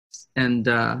and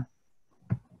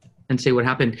say what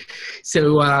happened.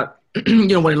 So, what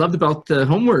I loved about the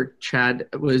homework, Chad,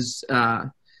 was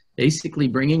basically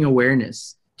bringing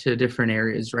awareness to different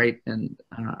areas, right? And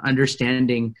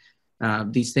understanding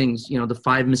these things, the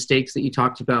 5 mistakes that you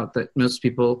talked about that most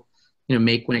people,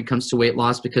 make when it comes to weight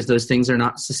loss, because those things are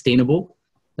not sustainable.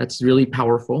 That's really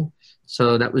powerful.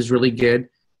 So that was really good.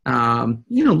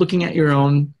 Looking at your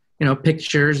own,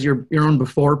 pictures, your own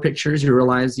before pictures, you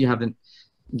realize you haven't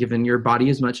given your body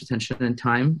as much attention and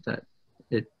time that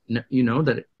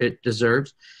it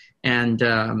deserves. And,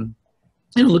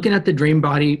 looking at the dream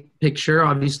body picture,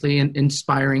 obviously, and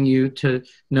inspiring you to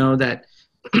know that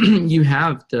you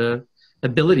have the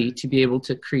ability to be able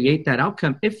to create that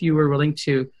outcome if you were willing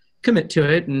to commit to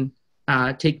it and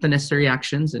take the necessary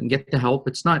actions and get the help.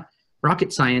 It's not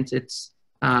rocket science. It's,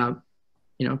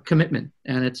 commitment.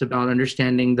 And it's about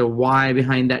understanding the why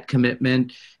behind that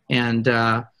commitment. And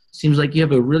seems like you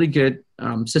have a really good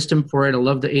system for it. I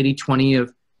love the 80-20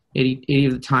 of 80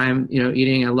 of the time,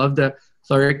 eating. I love the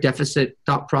caloric deficit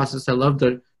thought process. I love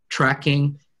the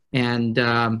tracking. And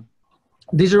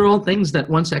these are all things that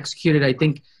once executed, I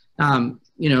think,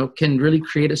 can really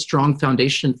create a strong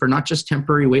foundation for not just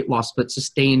temporary weight loss, but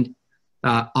sustained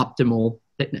optimal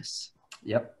fitness.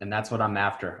 Yep. And that's what I'm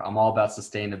after. I'm all about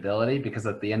sustainability, because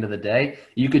at the end of the day,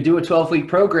 you could do a 12-week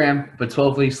program, but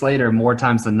 12 weeks later, more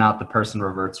times than not, the person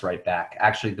reverts right back.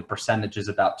 Actually, the percentage is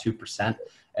about 2%.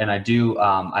 And I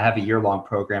have a year-long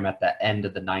program at the end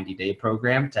of the 90-day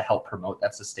program to help promote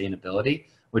that sustainability,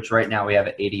 which right now we have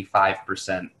an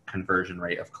 85% conversion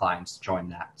rate of clients join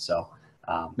that. So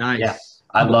nice. Yeah,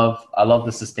 I love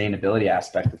the sustainability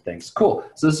aspect of things. Cool.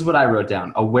 So this is what I wrote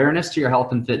down. Awareness to your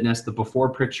health and fitness. The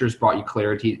before pictures brought you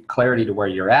clarity to where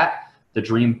you're at. The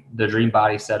dream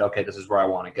body said, okay, this is where I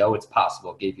want to go. It's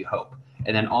possible. It gave you hope.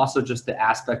 And then also just the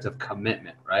aspect of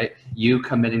commitment, right? You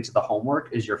committing to the homework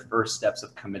is your first steps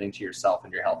of committing to yourself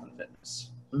and your health and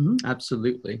fitness. Mm-hmm.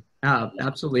 Absolutely.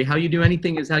 Absolutely. How you do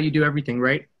anything is how you do everything,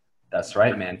 right? That's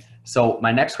right, man. So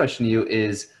my next question to you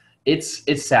is, it's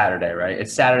Saturday, right?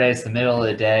 It's Saturday. It's the middle of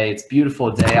the day. It's a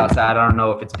beautiful day outside. I don't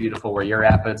know if it's beautiful where you're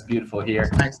at, but it's beautiful here.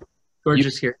 It's nice.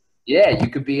 Gorgeous here. Yeah, you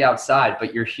could be outside,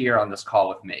 but you're here on this call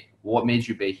with me. What made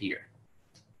you be here?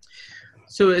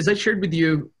 So as I shared with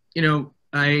you,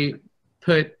 I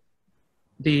put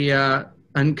the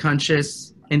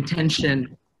unconscious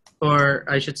intention, or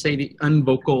I should say the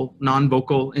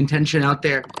non-vocal intention out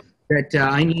there that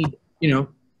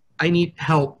I need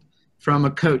help from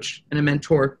a coach and a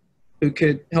mentor who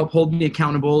could help hold me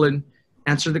accountable and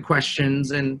answer the questions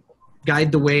and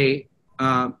guide the way,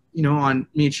 on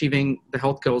me achieving the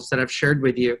health goals that I've shared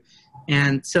with you.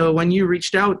 And so when you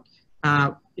reached out,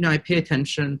 I pay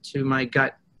attention to my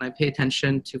gut. I pay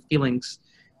attention to feelings.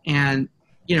 And,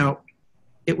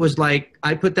 it was like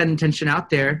I put that intention out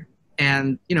there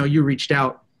and, you reached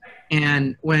out.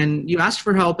 And when you ask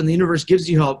for help and the universe gives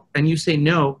you help and you say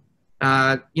no,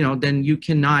 then you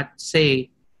cannot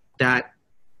say that,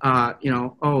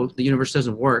 the universe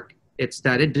doesn't work. It's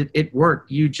that it worked.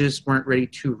 You just weren't ready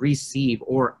to receive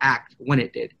or act when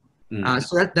it did.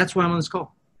 So that's why I'm on this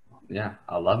call. Yeah,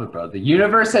 I love it, bro. The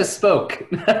universe has spoke.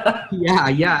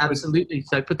 Yeah, absolutely.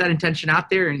 So I put that intention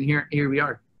out there, and here we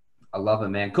are. I love it,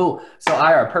 man. Cool. So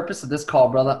Ira, purpose of this call,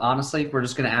 brother, honestly, we're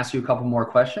just going to ask you a couple more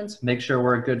questions, make sure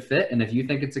we're a good fit. And if you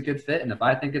think it's a good fit, and if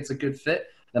I think it's a good fit,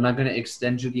 then I'm going to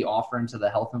extend you the offer into the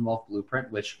Health and Wealth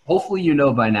Blueprint, which hopefully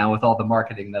by now with all the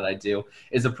marketing that I do,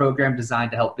 is a program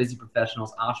designed to help busy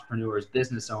professionals, entrepreneurs,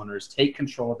 business owners take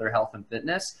control of their health and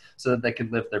fitness so that they can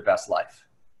live their best life.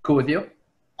 Cool with you?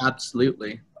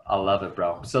 Absolutely. I love it,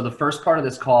 bro. So the first part of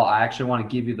this call, I actually want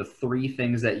to give you the 3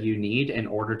 things that you need in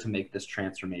order to make this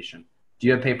transformation. Do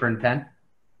you have paper and pen?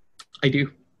 I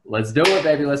do. Let's do it,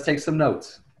 baby. Let's take some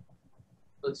notes.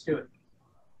 Let's do it.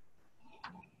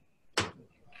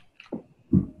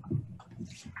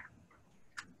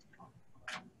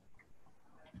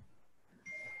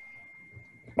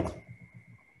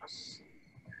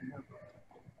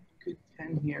 Good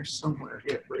pen here somewhere.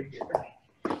 Yeah, right here.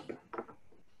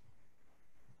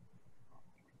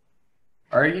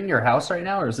 Are you in your house right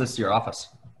now, or is this your office?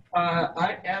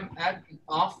 I am at the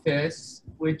office,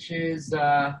 which is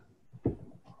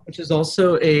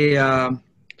also a. Let's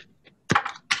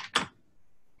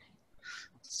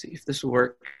see if this will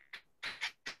work.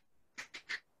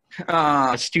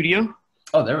 Studio.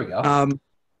 Oh, there we go. A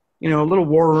little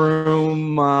war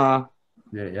room.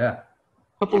 Yeah.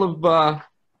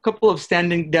 Couple of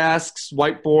standing desks,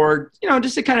 whiteboard.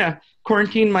 Just to kind of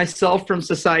quarantine myself from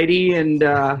society and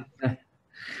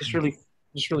just really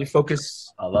just really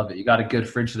focus. I love it. You got a good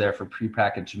fridge there for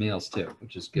prepackaged meals too,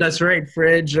 which is good. That's right.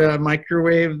 Fridge,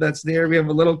 microwave, that's there. We have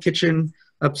a little kitchen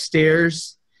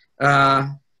upstairs.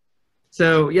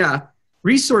 So yeah,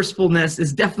 resourcefulness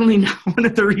is definitely not one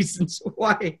of the reasons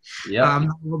why I'm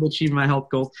not able to achieve my health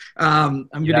goals. I'm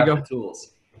good to go. The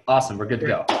tools. Awesome. We're good to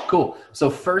go. Cool. So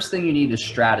first thing you need is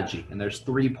strategy. And there's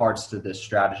 3 parts to this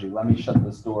strategy. Let me shut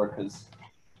this door because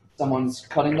someone's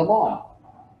cutting the lawn.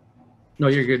 No,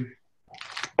 you're good.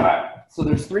 All right. So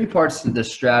there's 3 parts to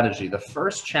this strategy. The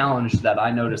first challenge that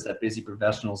I notice that busy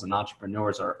professionals and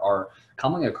entrepreneurs are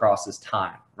coming across is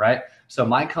time, right? So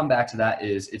my comeback to that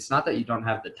is it's not that you don't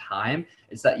have the time,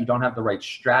 it's that you don't have the right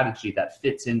strategy that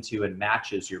fits into and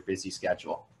matches your busy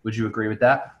schedule. Would you agree with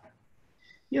that?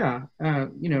 Yeah.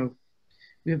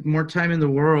 We have more time in the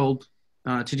world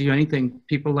to do anything.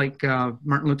 People like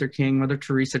Martin Luther King, Mother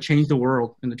Teresa changed the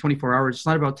world in the 24 hours. It's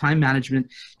not about time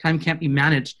management. Time can't be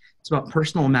managed. It's about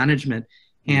personal management.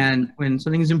 And when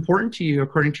something is important to you,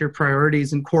 according to your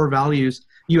priorities and core values,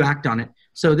 you act on it.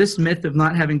 So this myth of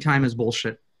not having time is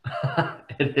bullshit.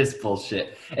 It is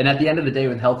bullshit. And at the end of the day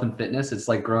with health and fitness, it's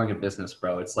like growing a business,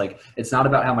 bro. It's like, it's not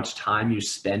about how much time you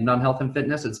spend on health and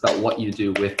fitness. It's about what you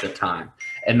do with the time.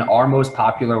 And our most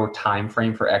popular time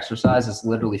frame for exercise is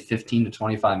literally 15 to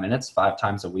 25 minutes, 5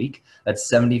 times a week. That's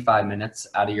 75 minutes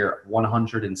out of your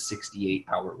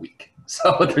 168-hour week.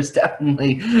 So there's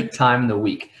definitely time in the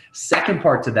week. Second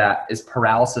part to that is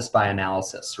paralysis by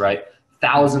analysis, right?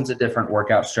 Thousands of different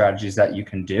workout strategies that you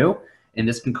can do. And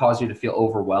this can cause you to feel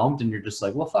overwhelmed and you're just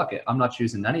like, well, fuck it. I'm not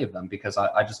choosing any of them because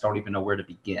I just don't even know where to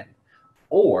begin.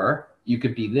 Or you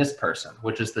could be this person,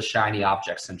 which is the shiny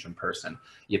object syndrome person.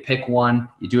 You pick one,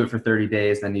 you do it for 30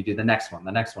 days, then you do the next one,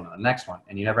 the next one, and the next one.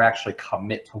 And you never actually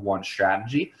commit to one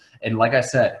strategy. And like I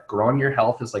said, growing your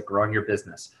health is like growing your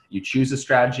business. You choose a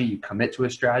strategy, you commit to a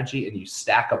strategy, and you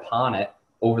stack upon it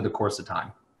over the course of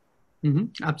time.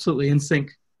 Absolutely. In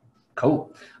sync.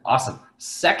 Cool. Awesome.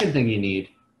 Second thing you need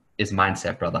is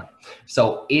mindset, brother.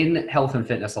 So in health and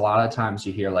fitness, a lot of times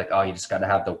you hear like, oh, you just got to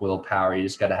have the willpower. You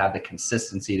just got to have the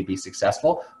consistency to be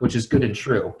successful, which is good and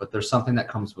true. But there's something that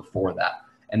comes before that.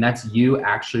 And that's you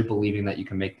actually believing that you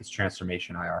can make this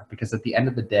transformation, IR. Because at the end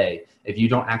of the day, if you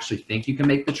don't actually think you can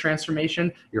make the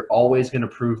transformation, you're always going to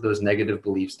prove those negative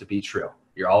beliefs to be true.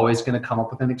 You're always going to come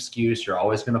up with an excuse. You're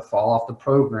always going to fall off the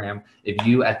program if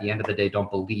you, at the end of the day,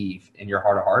 don't believe in your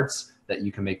heart of hearts that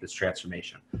you can make this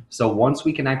transformation. So once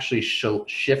we can actually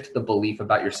shift the belief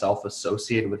about yourself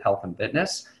associated with health and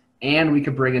fitness, and we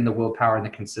can bring in the willpower and the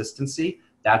consistency,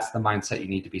 that's the mindset you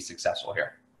need to be successful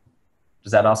here.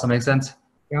 Does that also make sense?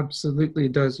 Absolutely,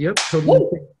 it does. Yep.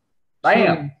 Totally.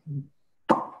 Bam.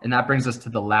 And that brings us to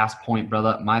the last point,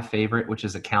 brother, my favorite, which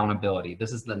is accountability.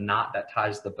 This is the knot that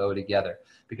ties the bow together.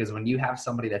 Because when you have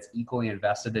somebody that's equally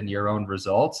invested in your own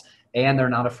results and they're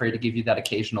not afraid to give you that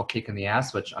occasional kick in the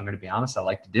ass, which I'm going to be honest, I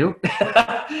like to do,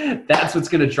 that's what's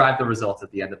going to drive the results at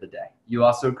the end of the day. You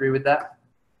also agree with that?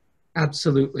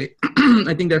 Absolutely.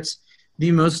 I think that's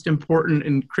the most important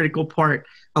and critical part,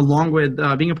 along with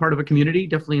being a part of a community.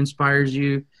 Definitely inspires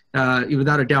you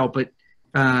without a doubt. But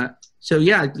so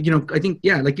yeah, I think,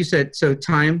 like you said, so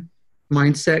time,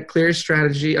 mindset, clear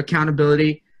strategy,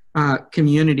 accountability,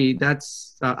 community,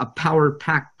 that's a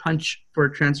power-packed punch for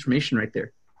a transformation right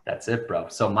there. That's it, bro.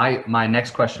 So my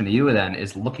next question to you then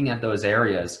is, looking at those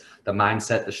areas, the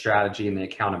mindset, the strategy, and the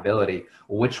accountability,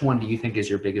 which one do you think is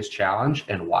your biggest challenge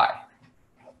and why?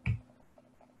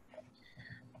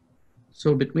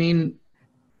 So between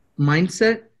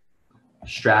mindset,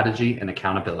 strategy, and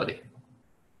accountability.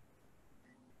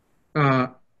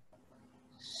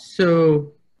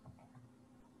 So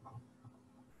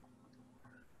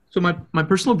my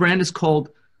personal brand is called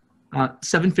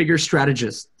 7-Figure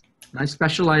Strategist. I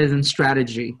specialize in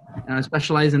strategy, and I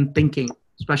specialize in thinking,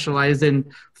 specialize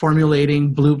in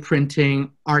formulating,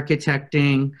 blueprinting,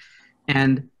 architecting,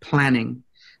 and planning.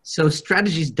 So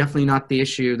strategy is definitely not the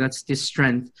issue. That's the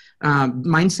strength.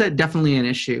 Mindset, definitely an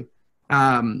issue.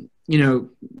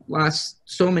 Last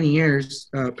so many years,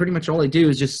 pretty much all I do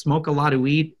is just smoke a lot of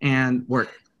weed and work.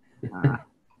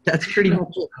 That's pretty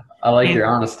much it. I like your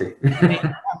honesty.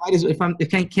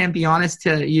 If I can't be honest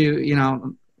to you,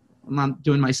 I'm not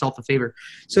doing myself a favor.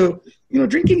 So,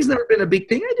 drinking's never been a big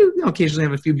thing. I do occasionally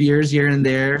have a few beers here and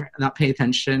there and not pay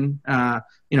attention,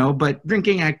 but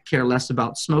drinking I care less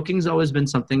about. Smoking's always been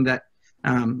something that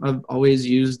I've always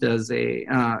used as a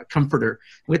comforter.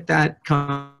 With that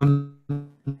comes,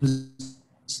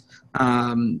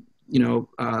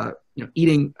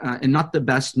 eating in not the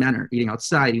best manner, eating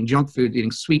outside, eating junk food,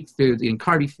 eating sweet foods, eating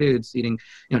carby foods, eating,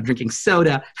 drinking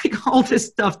soda, like all this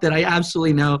stuff that I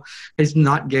absolutely know is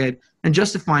not good, and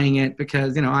justifying it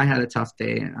because, I had a tough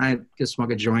day and I could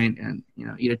smoke a joint and,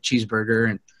 eat a cheeseburger,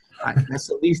 and that's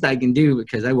the least I can do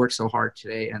because I worked so hard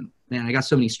today, and man, I got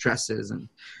so many stresses. And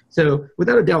so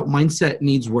without a doubt, mindset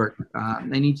needs work. I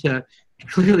need to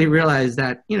clearly realize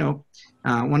that,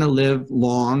 I want to live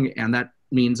long, and that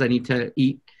means I need to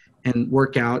eat and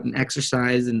work out and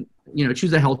exercise and,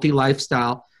 choose a healthy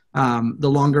lifestyle. The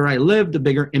longer I live, the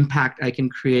bigger impact I can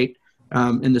create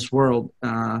in this world.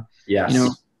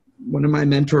 Yes. One of my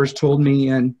mentors told me,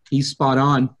 and he's spot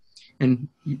on, and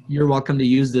you're welcome to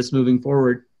use this moving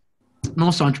forward.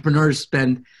 Most entrepreneurs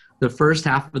spend the first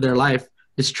half of their life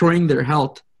destroying their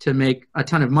health to make a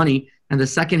ton of money, and the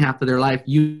second half of their life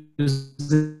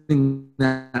using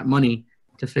that money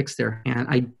to fix their hand.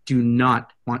 I do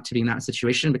not want to be in that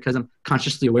situation because I'm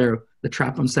consciously aware of the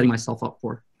trap I'm setting myself up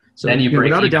for. So then you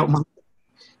break without even. a doubt,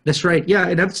 that's right. Yeah,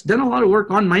 and I've done a lot of work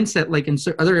on mindset, like in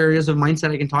other areas of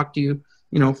mindset I can talk to you,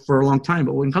 for a long time.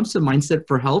 But when it comes to mindset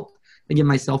for health, I give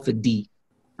myself a D.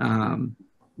 And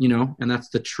that's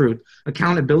the truth.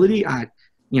 Accountability, I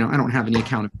don't have any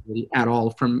accountability at all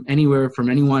from anywhere, from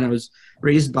anyone. I was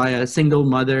raised by a single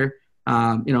mother.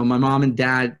 My mom and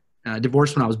dad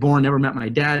divorced when I was born, never met my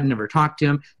dad, never talked to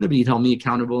him. Nobody held me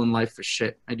accountable in life for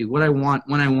shit. I do what I want,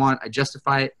 when I want, I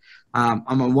justify it. I'm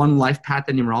on one life path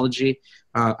in numerology.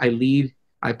 I lead,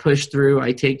 I push through,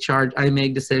 I take charge, I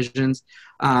make decisions.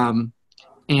 And,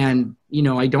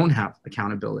 I don't have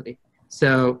accountability.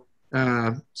 So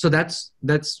that's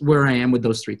where I am with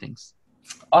those three things.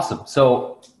 Awesome.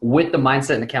 So with the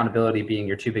mindset and accountability being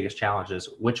your two biggest challenges,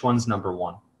 which one's number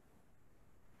one?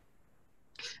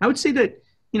 I would say that,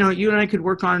 you and I could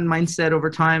work on mindset over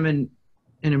time and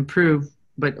improve,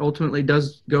 but ultimately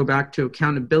does go back to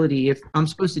accountability. If I'm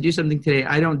supposed to do something today,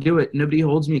 I don't do it, nobody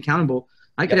holds me accountable.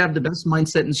 I could have the best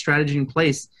mindset and strategy in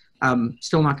place.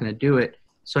 Still not going to do it.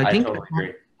 So I think totally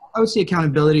agree. I would say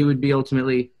accountability would be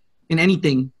ultimately in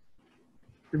anything,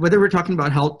 whether we're talking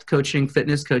about health coaching,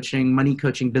 fitness coaching, money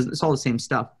coaching, business, all the same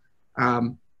stuff.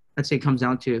 I'd say it comes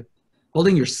down to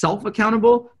holding yourself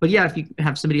accountable. But yeah, if you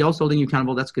have somebody else holding you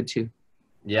accountable, that's good too.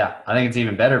 Yeah, I think it's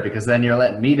even better because then you're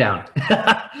letting me down.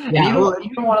 You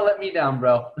don't want to let me down,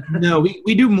 bro. No,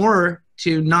 we do more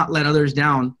to not let others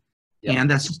down. Yep. And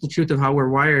that's just the truth of how we're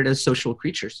wired as social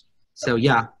creatures. So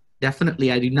yeah,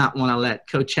 definitely I do not want to let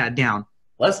Coach Chad down.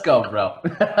 Let's go, bro.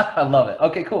 I love it.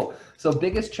 Okay, cool. So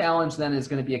biggest challenge then is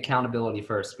going to be accountability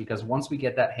first, because once we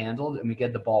get that handled and we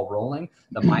get the ball rolling,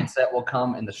 the mindset will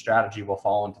come and the strategy will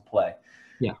fall into play.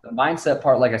 Yeah. The mindset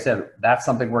part, like I said, that's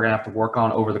something we're going to have to work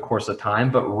on over the course of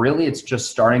time, but really it's just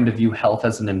starting to view health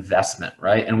as an investment,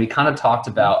 right? And we kind of talked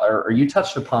about, or you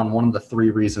touched upon one of the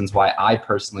three reasons why I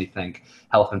personally think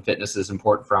health and fitness is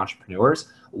important for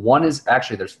entrepreneurs. One is,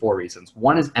 actually there's four reasons.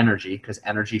 One is energy, because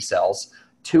energy sells.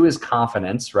 Two is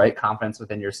confidence, right? Confidence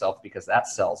within yourself, because that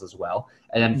sells as well.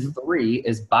 And then three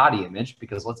is body image,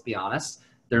 because let's be honest,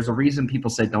 there's a reason people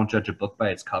say don't judge a book by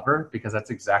its cover, because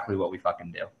that's exactly what we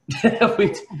fucking do.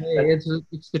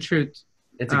 It's the truth.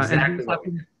 It's exactly what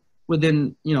we do.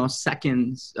 Within,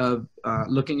 seconds of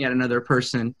looking at another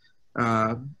person,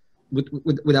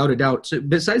 without a doubt. So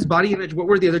besides body image, what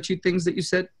were the other two things that you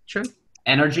said, Chad?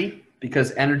 Energy,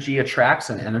 because energy attracts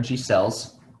and energy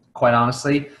sells. Quite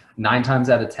honestly, 9 times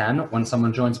out of 10, when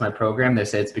someone joins my program, they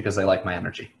say it's because they like my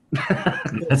energy.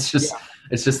 It's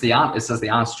just the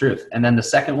honest truth. And then the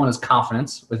second one is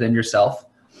confidence within yourself,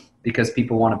 because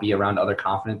people want to be around other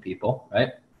confident people, right?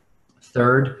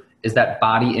 Third is that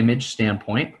body image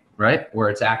standpoint, right? Where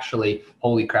it's actually,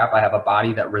 holy crap, I have a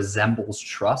body that resembles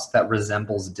trust, that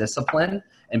resembles discipline,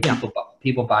 and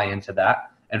people buy into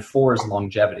that. And 4 is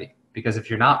longevity, because if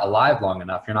you're not alive long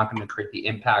enough, you're not going to create the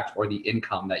impact or the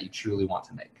income that you truly want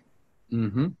to make.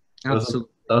 Mm-hmm. Absolutely.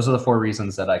 Those are the 4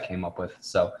 reasons that I came up with.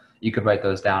 So you could write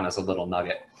those down as a little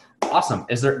nugget. Awesome.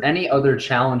 Is there any other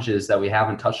challenges that we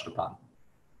haven't touched upon?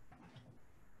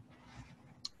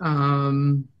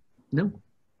 No.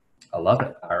 I love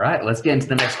it. All right, let's get into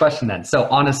the next question then. So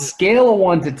on a scale of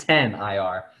 1 to 10,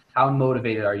 IR, how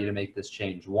motivated are you to make this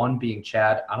change? 1 being,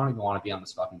 Chad, I don't even want to be on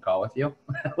this fucking call with you,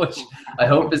 which I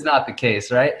hope is not the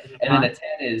case, right? And then a 10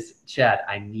 is, Chad,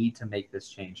 I need to make this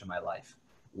change in my life.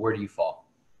 Where do you fall?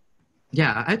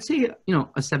 Yeah, I'd say,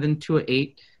 a 7 to an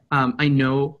 8. I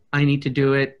know I need to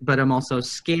do it, but I'm also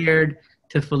scared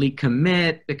to fully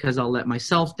commit because I'll let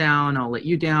myself down. I'll let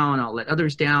you down. I'll let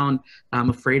others down. I'm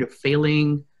afraid of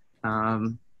failing.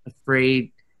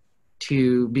 Afraid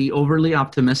to be overly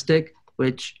optimistic,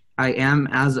 which I am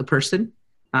as a person.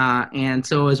 And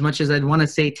so as much as I'd want to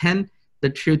say 10, the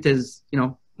truth is,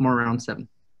 more around 7.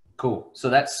 Cool. So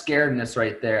that scaredness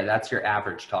right there, that's your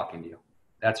average talking to you.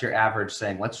 That's your average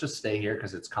saying, let's just stay here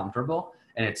because it's comfortable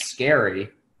and it's scary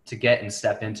to get and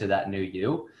step into that new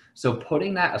you. So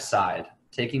putting that aside,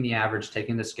 taking the average,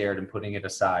 taking the scared and putting it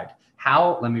aside,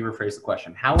 let me rephrase the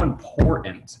question. How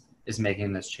important is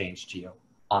making this change to you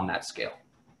on that scale?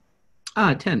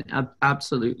 10,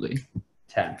 absolutely.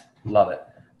 10, love it.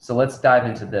 So let's dive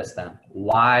into this then.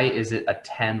 Why is it a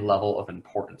 10 level of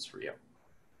importance for you?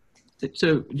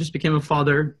 So just became a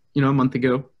father, a month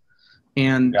ago.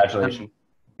 And congratulations.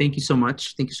 Thank you so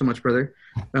much. Thank you so much, brother.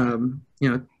 2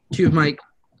 of my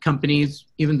companies,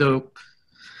 even though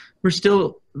we're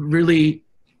still really,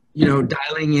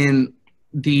 dialing in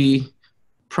the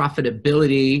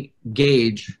profitability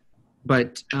gauge,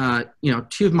 but,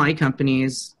 2 of my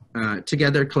companies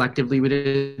together collectively, we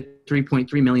did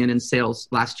 3.3 million in sales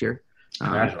last year.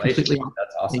 Congratulations.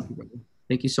 That's awesome.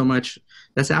 Thank you so much.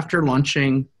 That's after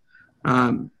launching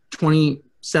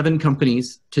 27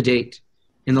 companies to date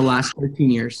in the last 13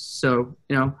 years. So,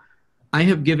 I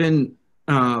have given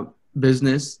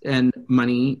business and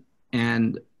money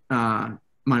and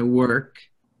my work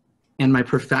and my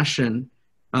profession,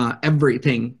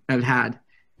 everything I've had.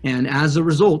 And as a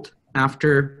result,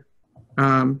 after,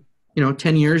 10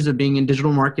 years of being in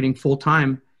digital marketing full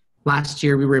time, last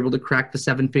year we were able to crack the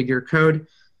 7-figure code.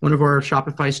 One of our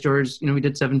Shopify stores, we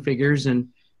did 7 figures in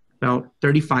about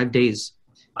 35 days.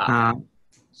 Wow.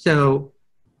 So,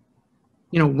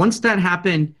 once that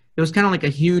happened, it was kind of like a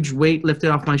huge weight lifted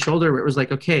off my shoulder where it was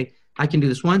like, okay, I can do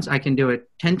this once, I can do it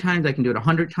 10 times, I can do it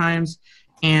 100 times.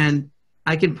 And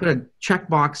I can put a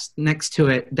checkbox next to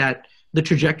it that the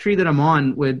trajectory that I'm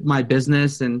on with my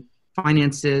business and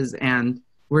finances and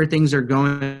where things are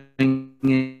going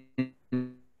in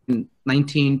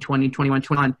 19, 20, 21,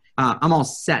 21, I'm all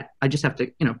set. I just have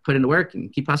to, put in the work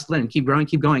and keep hustling and keep growing,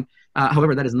 keep going.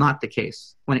 However, that is not the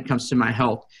case when it comes to my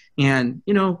health and,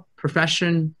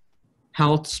 profession,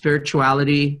 health,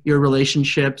 spirituality, your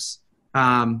relationships.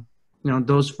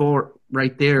 Those 4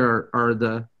 right there are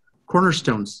the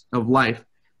cornerstones of life.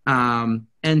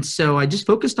 And so I just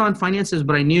focused on finances,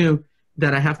 but I knew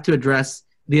that I have to address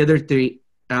the other 3.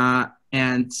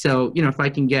 And so, if I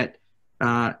can get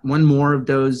one more of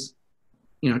those,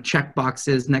 check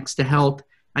boxes next to health,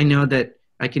 I know that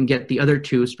I can get the other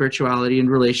 2, spirituality and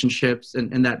relationships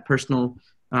and that personal,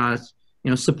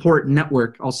 support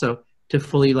network also to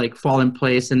fully fall in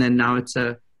place. And then now it's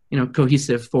a,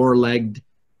 cohesive 4-legged,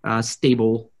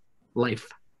 stable life.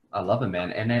 I love it,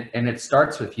 man. And it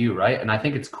starts with you, right? And I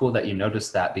think it's cool that you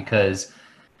noticed that because,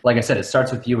 like I said, it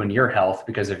starts with you and your health,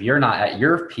 because if you're not at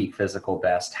your peak physical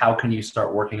best, how can you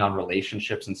start working on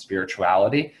relationships and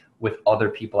spirituality with other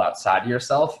people outside of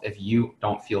yourself if you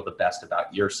don't feel the best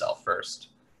about yourself first?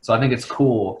 So I think it's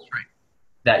cool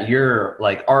that you're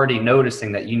already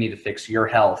noticing that you need to fix your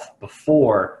health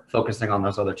before focusing on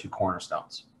those other 2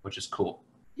 cornerstones, which is cool.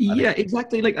 Yeah,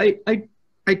 exactly.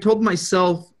 I told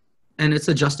myself, and it's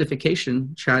a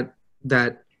justification, Chad,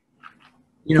 that,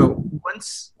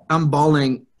 once I'm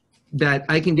balling, that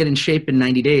I can get in shape in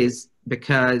 90 days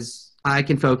because I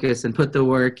can focus and put the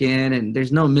work in and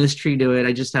there's no mystery to it.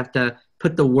 I just have to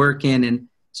put the work in. And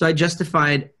so I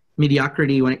justified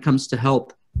mediocrity when it comes to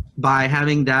health by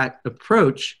having that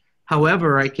approach.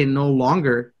 However, I can no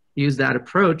longer use that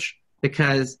approach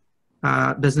because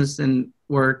business and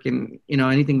work and,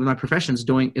 anything with my profession is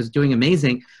doing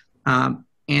amazing.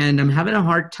 And I'm having a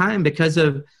hard time because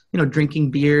of, drinking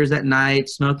beers at night,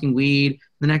 smoking weed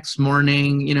the next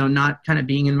morning, not kind of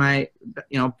being in my,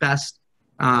 best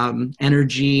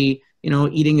energy,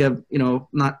 eating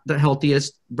not the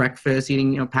healthiest breakfast,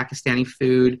 eating, Pakistani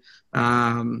food,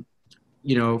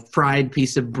 fried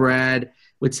piece of bread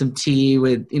with some tea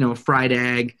with, fried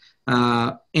egg.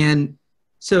 And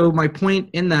so my point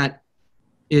in that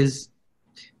is,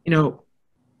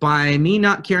 by me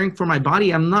not caring for my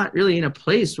body, I'm not really in a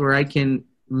place where I can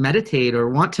meditate or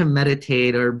want to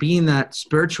meditate or be in that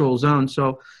spiritual zone.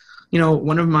 So,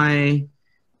 one of my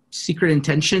secret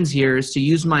intentions here is to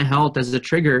use my health as a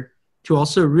trigger to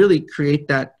also really create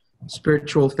that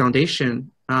spiritual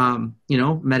foundation,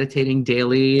 meditating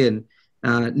daily and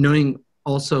knowing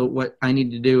also what I need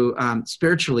to do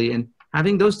spiritually, and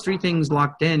having those 3 things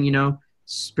locked in,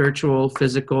 spiritual,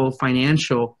 physical,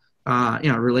 financial,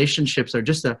 relationships are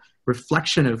just a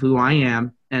reflection of who I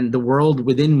am and the world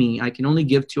within me. I can only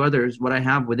give to others what I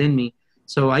have within me.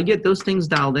 So I get those things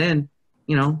dialed in,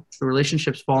 the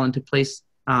relationships fall into place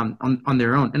on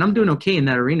their own. And I'm doing okay in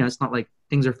that arena. It's not like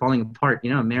things are falling apart.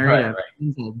 I'm married,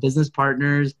 business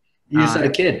partners. You just had a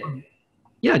kid.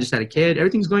 Yeah, I just had a kid.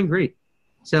 Everything's going great.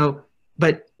 So,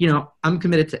 but I'm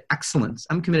committed to excellence.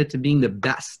 I'm committed to being the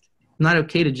best. I'm not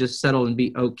okay to just settle and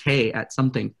be okay at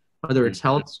something, whether it's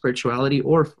health, spirituality,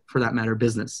 or for that matter,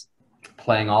 business.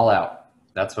 Playing all out.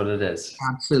 That's what it is.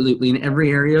 Absolutely. In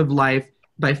every area of life,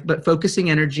 but focusing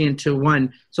energy into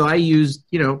one. So I used,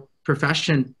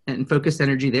 profession and focused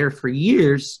energy there for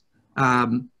years.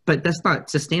 But that's not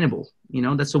sustainable.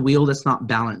 That's a wheel that's not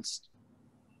balanced.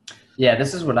 Yeah,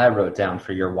 this is what I wrote down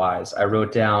for your whys. I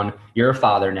wrote down, you're a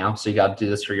father now, so you got to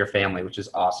do this for your family, which is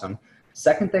awesome.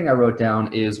 Second thing I wrote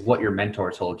down is what your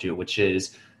mentor told you, which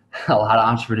is a lot of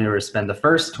entrepreneurs spend the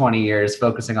first 20 years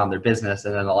focusing on their business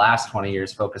and then the last 20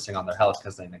 years focusing on their health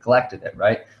because they neglected it,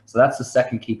 right? So that's the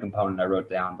second key component I wrote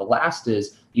down. The last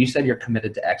is you said you're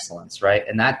committed to excellence, right?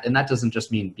 And that doesn't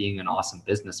just mean being an awesome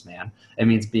businessman. It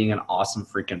means being an awesome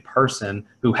freaking person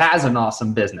who has an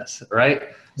awesome business, right?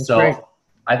 That's so great.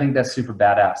 I think that's super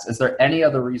badass. Is there any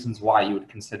other reasons why you would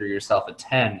consider yourself a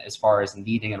 10 as far as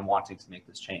needing and wanting to make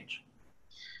this change?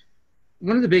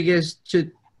 One of the biggest, to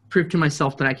prove to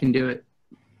myself that I can do it,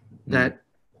 that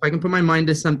if I can put my mind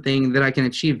to something, that I can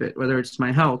achieve it, whether it's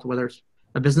my health, whether it's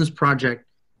a business project,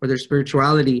 whether it's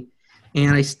spirituality,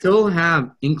 and I still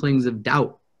have inklings of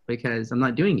doubt because I'm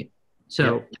not doing it.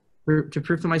 So to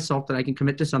prove to myself that I can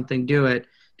commit to something, do it,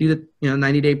 do the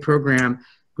 90-day program,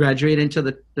 graduate into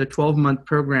the 12-month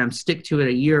program, stick to it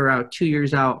a year out, 2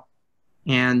 years out,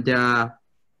 and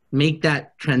make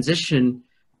that transition,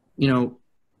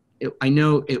 I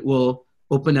know it will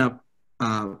open up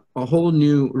a whole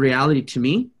new reality to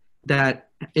me that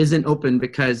isn't open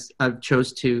because I've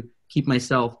chose to keep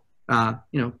myself,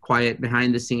 quiet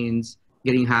behind the scenes,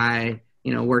 getting high,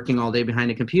 working all day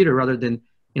behind a computer rather than,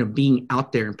 being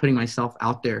out there and putting myself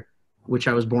out there, which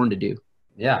I was born to do.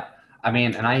 Yeah. I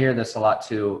mean, and I hear this a lot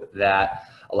too, that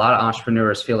a lot of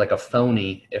entrepreneurs feel like a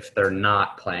phony if they're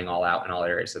not playing all out in all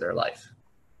areas of their life.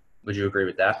 Would you agree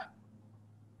with that?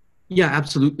 Yeah,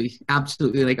 absolutely.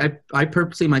 Absolutely. Like I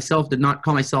purposely myself did not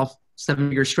call myself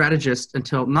 7-figure strategist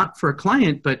until not for a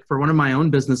client, but for one of my own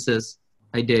businesses,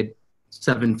 I did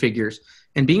 7 figures.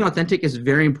 And being authentic is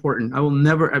very important. I will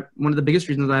never, one of the biggest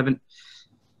reasons I haven't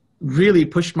really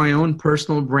pushed my own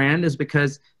personal brand is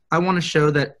because I want to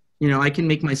show that, I can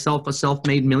make myself a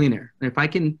self-made millionaire. And if I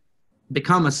can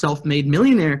become a self-made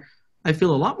millionaire, I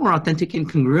feel a lot more authentic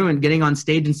and congruent getting on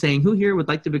stage and saying, who here would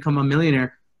like to become a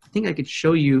millionaire? I think I could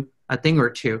show you a thing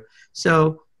or two.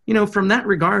 So, from that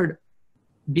regard,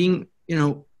 being,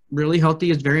 really healthy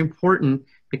is very important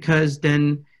because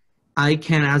then I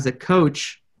can, as a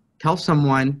coach, tell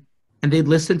someone and they'd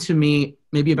listen to me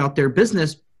maybe about their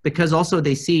business because also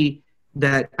they see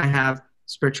that I have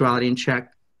spirituality in check,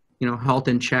 health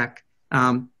in check.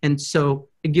 And so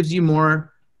it gives you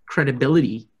more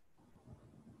credibility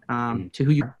to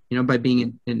who you are, by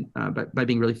being by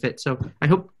being really fit. So I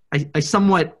hope I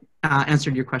somewhat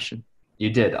answered your question. You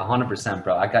did 100%,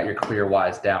 bro. I got your clear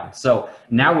whys down. So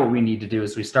now what we need to do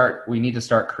is we need to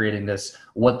start creating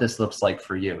what this looks like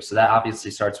for you. So that obviously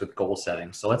starts with goal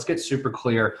setting. So let's get super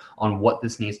clear on what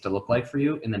this needs to look like for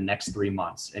you in the next 3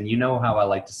 months. And you know how I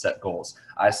like to set goals.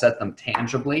 I set them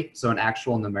tangibly, so an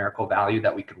actual numerical value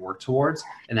that we could work towards,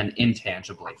 and then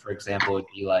intangibly. For example,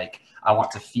 it'd be like, I want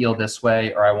to feel this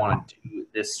way, or I want to do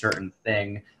this certain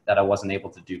thing that I wasn't able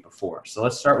to do before. So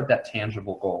let's start with that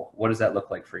tangible goal. What does that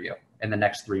look like for you in the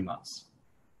next 3 months?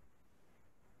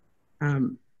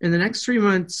 In the next 3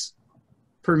 months,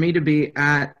 for me to be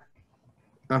at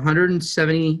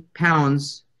 170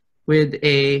 pounds with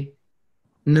a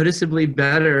noticeably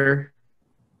better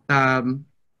fat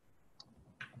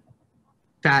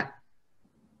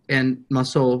and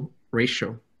muscle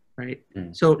ratio, right?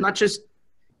 So not just,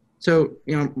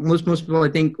 most people I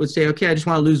think would say, okay, I just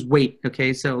want to lose weight.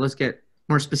 Okay, so let's get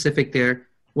more specific there.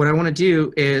 What I want to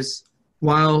do is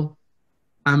while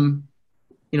I'm,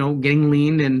 getting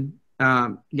lean and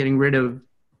getting rid of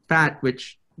fat,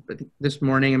 which I think this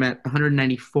morning I'm at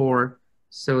 194,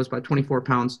 so it's about 24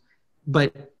 pounds,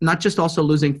 but not just also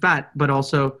losing fat, but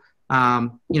also,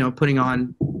 putting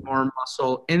on more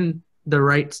muscle in the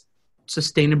right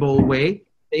sustainable way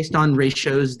based on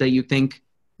ratios that you think,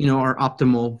 are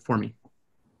optimal for me.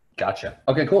 Gotcha.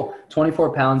 Okay, cool.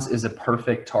 24 pounds is a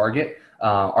perfect target.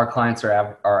 Our clients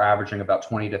are averaging about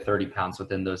 20 to 30 pounds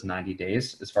within those 90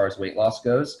 days as far as weight loss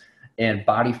goes. And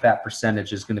body fat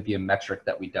percentage is going to be a metric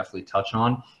that we definitely touch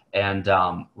on. And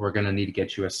we're going to need to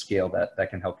get you a scale that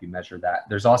can help you measure that.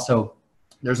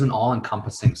 There's an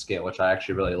all-encompassing scale, which I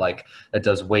actually really like, that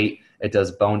does weight, it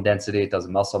does bone density, it does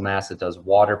muscle mass, it does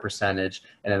water percentage,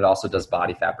 and it also does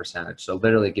body fat percentage. So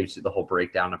literally it gives you the whole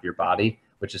breakdown of your body,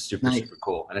 which is super, super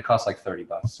cool. And it costs like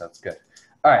 $30, so it's good.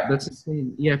 All right. That's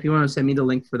insane. Yeah, if you want to send me the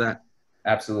link for that.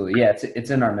 Absolutely. Yeah,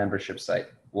 it's in our membership site.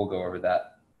 We'll go over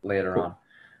that later Cool. on.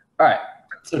 All right.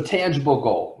 So tangible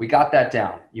goal. We got that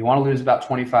down. You want to lose about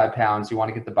 25 pounds. You want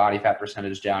to get the body fat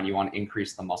percentage down. You want to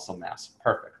increase the muscle mass.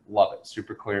 Perfect. Love it.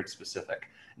 Super clear and specific.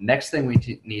 Next thing we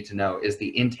need to know is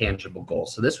the intangible goal.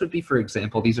 So this would be, for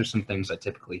example, these are some things I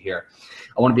typically hear.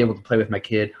 I want to be able to play with my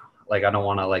kid. Like, I don't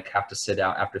want to like have to sit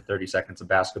out after 30 seconds of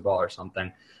basketball or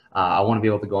something. I want to be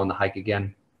able to go on the hike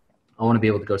again. I want to be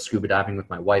able to go scuba diving with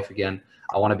my wife again.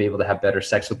 I want to be able to have better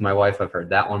sex with my wife. I've heard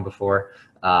that one before.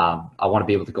 I want to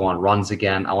be able to go on runs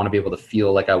again. I want to be able to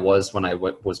feel like I was when I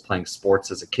was playing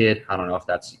sports as a kid. I don't know if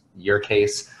that's your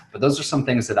case, but those are some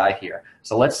things that I hear.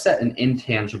 So let's set an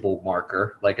intangible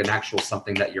marker, like an actual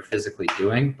something that you're physically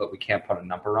doing, but we can't put a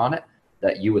number on it,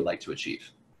 that you would like to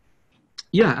achieve.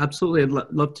 Yeah, absolutely.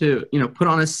 I'd love to, put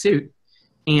on a suit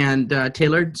and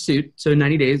tailored suit. So in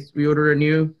 90 days, we order a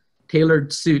new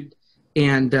tailored suit,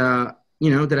 and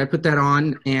that I put that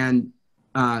on, and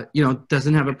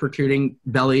doesn't have a protruding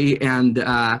belly, and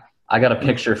I got a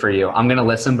picture for you. I'm gonna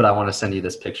listen, but I want to send you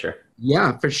this picture.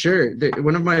 yeah, for sure.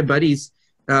 One of my buddies,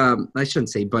 I shouldn't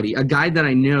say buddy, a guy that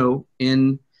I know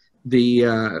in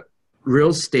the real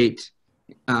estate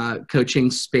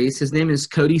coaching space. His name is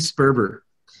Cody Sperber,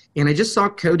 and I just saw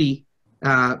Cody,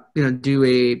 do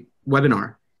a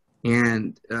webinar,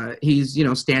 and he's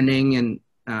standing and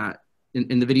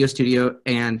in the video studio,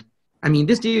 and I mean,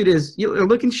 this dude is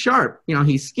looking sharp.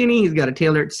 He's skinny. He's got a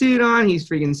tailored suit on. He's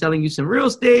freaking selling you some real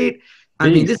estate. I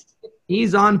mean,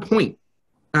 he's on point.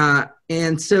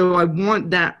 And so I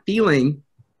want that feeling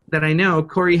that I know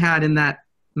Corey had in that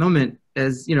moment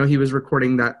as, he was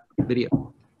recording that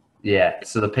video. Yeah.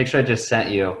 So the picture I just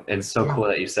sent you, and it's so cool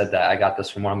that you said that. I got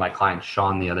this from one of my clients,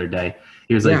 Sean, the other day.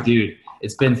 He was like, dude,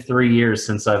 it's been 3 years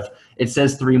since it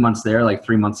says 3 months there, like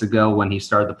 3 months ago when he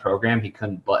started the program, he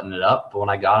couldn't button it up. But when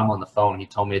I got him on the phone, he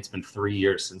told me it's been 3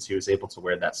 years since he was able to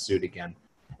wear that suit again.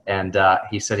 And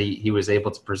he said he was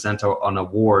able to present an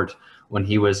award when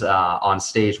he was on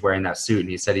stage wearing that suit. And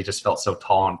he said he just felt so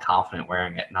tall and confident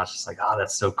wearing it. And I was just like, oh,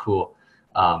 that's so cool.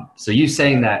 So you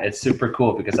saying that, it's super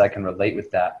cool because I can relate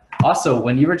with that. Also,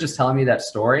 when you were just telling me that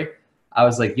story, I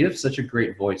was like, you have such a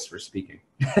great voice for speaking.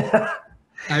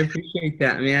 I appreciate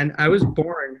that, man. I was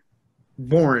born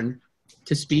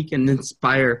to speak and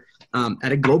inspire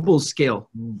at a global scale,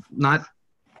 not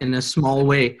in a small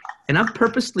way. And I've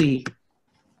purposely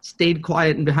stayed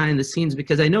quiet and behind the scenes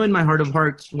because I know in my heart of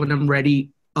hearts, when I'm ready,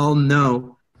 I'll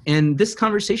know. And this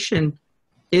conversation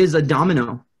is a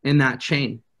domino in that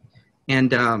chain.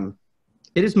 And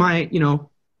it is my,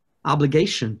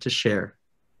 obligation to share.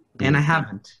 And I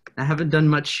haven't done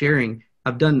much sharing.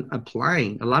 I've done a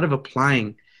lot of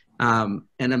applying, and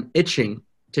I'm itching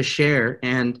to share.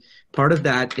 And part of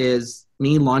that is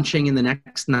me launching in the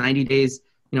next 90 days,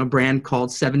 a brand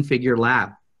called Seven Figure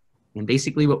Lab. And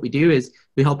basically what we do is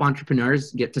we help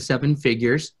entrepreneurs get to 7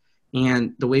 figures.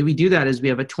 And the way we do that is we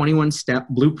have a 21-step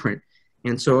blueprint.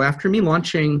 And so after me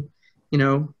launching,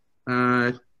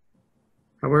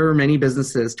 however many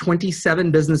businesses,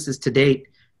 27 businesses to date,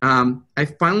 I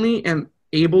finally am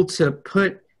able to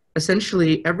put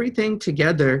essentially everything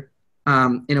together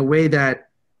in a way that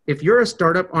if you're a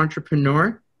startup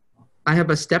entrepreneur, I have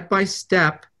a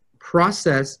step-by-step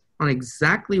process on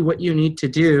exactly what you need to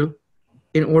do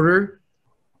in order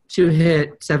to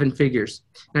hit 7 figures.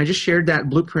 And I just shared that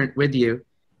blueprint with you.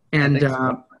 And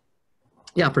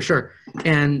yeah, for sure.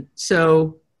 And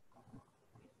so,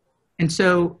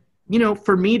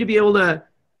 for me to be able to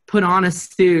put on a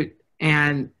suit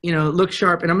and, look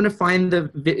sharp, and I'm going to find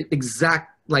the exact,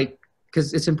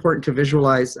 because it's important to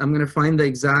visualize, I'm going to find the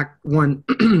exact one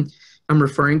I'm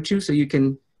referring to so you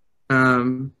can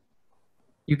also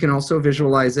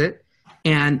visualize it.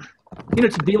 And,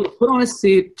 to be able to put on a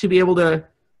suit, to be able to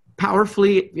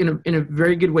powerfully, in a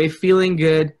very good way, feeling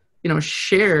good,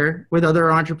 share with other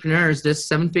entrepreneurs this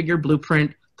 7-figure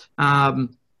blueprint,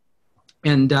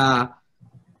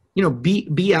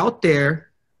 be out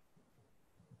there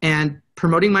and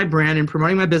promoting my brand and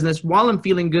promoting my business while I'm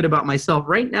feeling good about myself.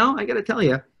 Right now, I got to tell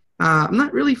you, I'm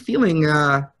not really feeling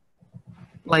I'm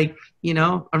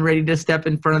ready to step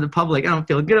in front of the public. I don't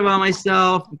feel good about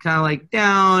myself. I'm kind of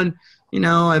down,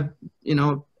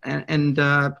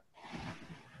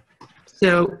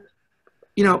 so,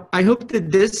 I hope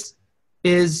that this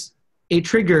is a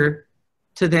trigger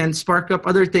to then spark up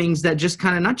other things that just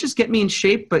kind of not just get me in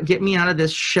shape, but get me out of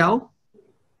this shell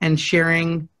and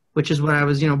sharing, which is what I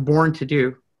was, born to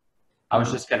do. I was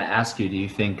just going to ask you, do you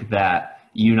think that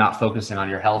you not focusing on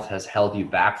your health has held you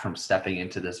back from stepping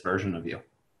into this version of you?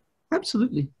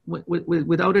 Absolutely.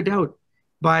 Without a doubt.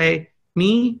 By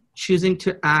me choosing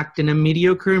to act in a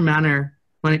mediocre manner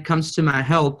when it comes to my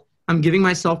health, I'm giving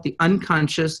myself the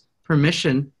unconscious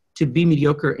permission to be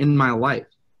mediocre in my life.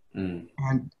 And,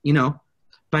 you know,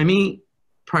 by me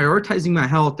prioritizing my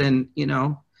health and, you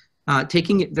know,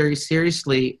 taking it very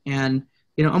seriously, and,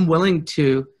 you know, I'm willing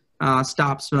to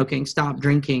stop smoking, stop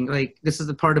drinking. Like, this is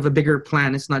a part of a bigger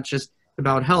plan. It's not just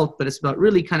about health, but it's about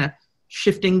really kind of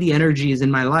shifting the energies in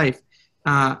my life.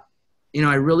 You know,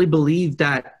 I really believe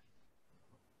that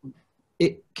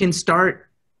it can start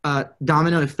a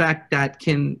domino effect that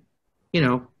can, you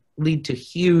know, lead to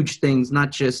huge things,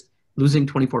 not just losing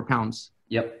 24 pounds.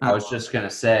 Yep. I was just going to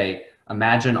say,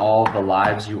 imagine all the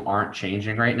lives you aren't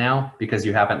changing right now because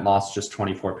you haven't lost just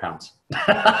 24 pounds.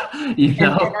 You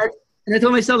know? And I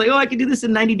told myself, like, oh, I can do this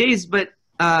in 90 days. But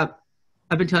I've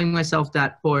been telling myself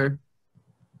that for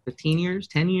 15 years,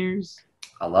 10 years.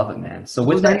 I love it, man. So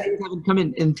with that, haven't come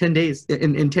in 10 days,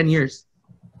 in 10 years.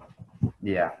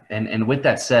 Yeah. And with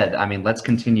that said, I mean, let's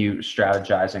continue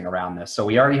strategizing around this. So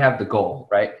we already have the goal,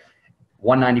 right?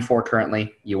 194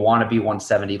 currently. You want to be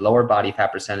 170, lower body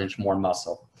fat percentage, more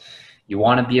muscle. You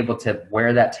want to be able to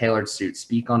wear that tailored suit,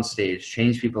 speak on stage,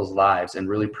 change people's lives, and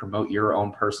really promote your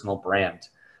own personal brand.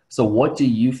 So what do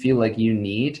you feel like you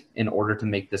need in order to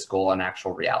make this goal an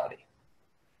actual reality?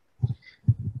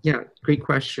 Yeah, great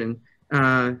question.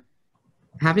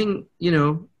 Having, you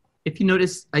know, if you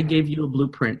notice, I gave you a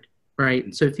blueprint,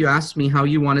 right? So if you asked me how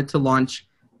you wanted to launch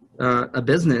a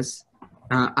business,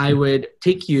 I would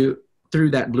take you through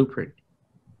that blueprint,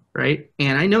 right?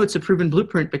 And I know it's a proven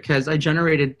blueprint because I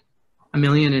generated $1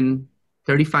 million in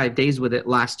 35 days with it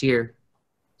last year.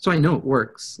 So I know it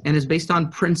works, and it's based on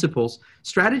principles.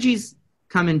 Strategies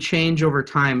come and change over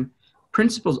time.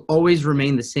 Principles always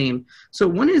remain the same. So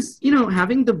one is, you know,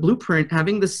 having the blueprint,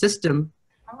 having the system,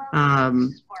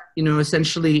 you know,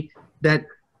 essentially that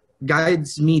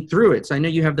guides me through it. So I know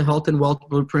you have the health and wealth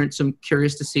blueprint. So I'm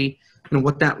curious to see, you know,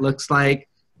 what that looks like.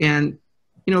 And,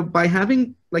 you know, by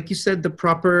having, like you said, the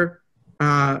proper,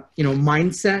 you know,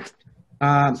 mindset,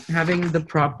 having the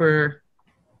proper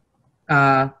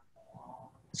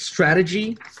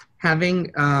strategy,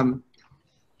 having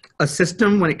a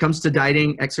system when it comes to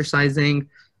dieting, exercising,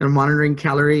 and monitoring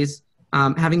calories,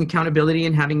 having accountability,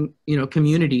 and having, you know,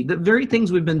 community, the very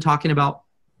things we've been talking about,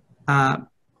 and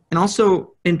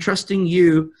also entrusting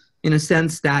you in a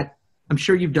sense that I'm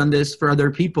sure you've done this for other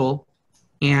people,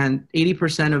 and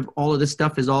 80% of all of this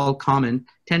stuff is all common.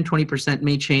 10, 20%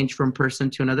 may change from person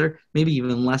to another, maybe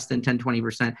even less than 10,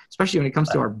 20%, especially when it comes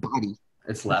to our body.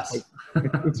 It's less.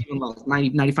 It's even less,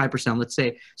 90, 95%, let's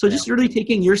say. So just really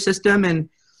taking your system and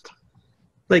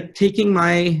like taking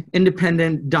my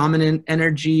independent, dominant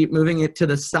energy, moving it to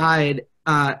the side,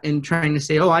 and trying to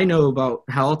say, oh, I know about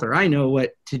health, or I know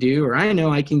what to do, or I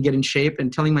know I can get in shape,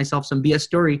 and telling myself some BS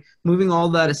story, moving all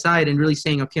that aside and really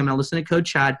saying, okay, I'm going to listen to Coach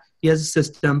Chad. He has a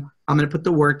system. I'm going to put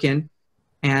the work in,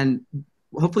 and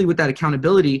hopefully with that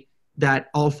accountability that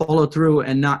I'll follow through,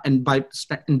 and by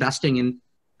investing in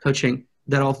coaching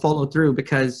that I'll follow through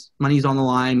because money's on the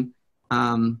line.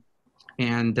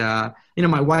 You know,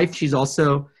 my wife, she's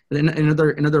also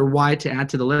another why to add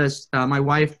to the list. My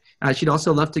wife, she'd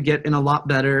also love to get in a lot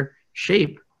better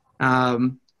shape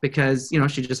because, you know,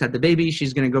 she just had the baby.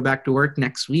 She's going to go back to work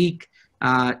next week.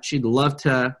 She'd love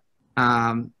to,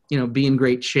 you know, be in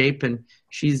great shape. And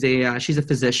she's a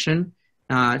physician.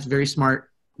 She's a very smart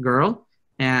girl.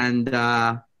 And,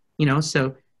 you know,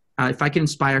 so if I can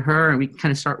inspire her and we can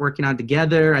kind of start working on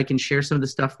together, I can share some of the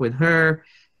stuff with her.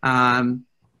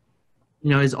 You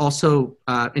know, is also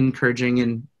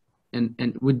encouraging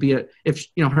and would be if,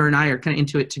 you know, her and I are kind of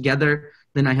into it together,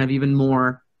 then I have even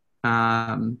more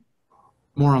on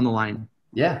the line.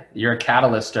 Yeah, you're a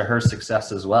catalyst to her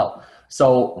success as well.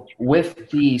 So with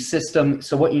the system,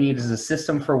 so what you need is a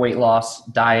system for weight loss,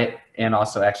 diet, and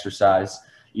also exercise.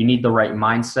 You need the right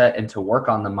mindset, and to work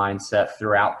on the mindset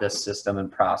throughout this system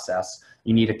and process,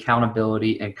 you need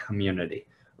accountability and community,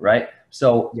 right?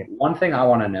 So one thing I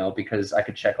want to know, because I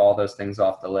could check all those things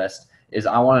off the list, is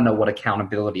I want to know what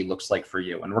accountability looks like for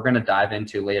you. And we're going to dive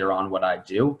into later on what I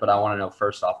do, but I want to know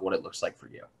first off what it looks like for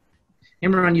you.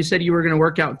 Imran, you said you were going to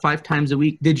work out 5 times a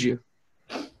week. Did you?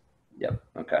 Yep.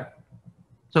 Okay.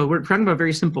 So we're talking about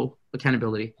very simple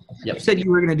accountability. Yep. You said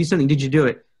you were going to do something. Did you do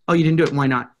it? Oh, you didn't do it. Why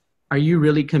not? Are you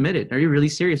really committed? Are you really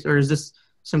serious? Or is this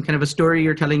some kind of a story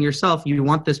you're telling yourself? You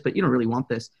want this, but you don't really want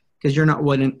this because you're not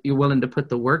willing to put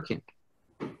the work in.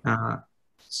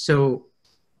 So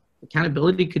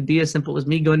accountability could be as simple as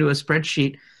me going to a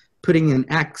spreadsheet, putting an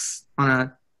X on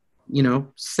a, you know,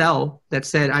 cell that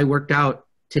said I worked out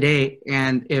today.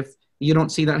 And if you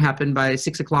don't see that happen by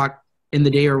 6 o'clock in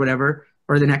the day or whatever,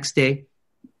 or the next day,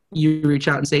 you reach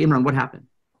out and say, Imran, what happened?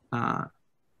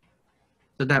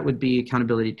 So that would be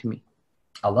accountability to me.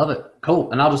 I love it.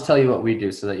 Cool. And I'll just tell you what we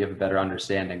do so that you have a better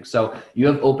understanding. So you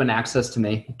have open access to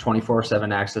me,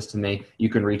 24/7 access to me. You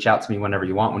can reach out to me whenever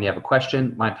you want. When you have a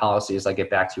question, my policy is I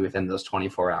get back to you within those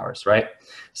 24 hours, right?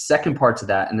 Second part to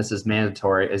that, and this is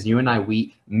mandatory, is you and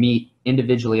we meet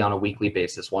individually on a weekly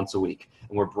basis, once a week.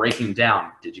 And we're breaking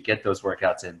down, did you get those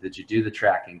workouts in? Did you do the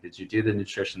tracking? Did you do the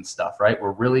nutrition stuff, right?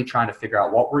 We're really trying to figure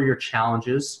out what were your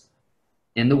challenges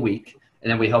in the week. And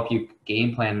then we help you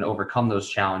game plan and overcome those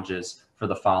challenges for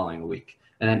the following week.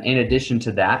 And then in addition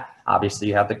to that, obviously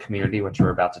you have the community, which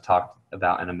we're about to talk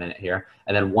about in a minute here.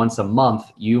 And then once a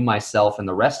month, you, myself, and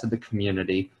the rest of the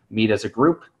community meet as a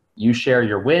group. You share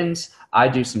your wins. I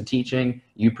do some teaching.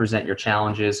 You present your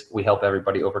challenges. We help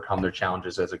everybody overcome their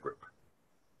challenges as a group.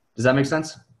 Does that make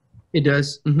sense? It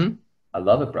does. Mm-hmm. I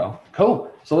love it, bro.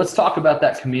 Cool. So let's talk about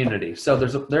that community. So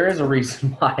there is a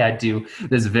reason why I do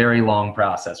this very long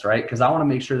process, right? Because I want to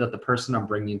make sure that the person I'm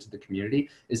bringing into the community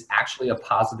is actually a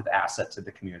positive asset to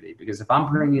the community. Because if I'm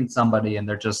bringing in somebody and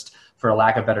they're just, for a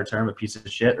lack of a better term, a piece of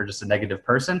shit or just a negative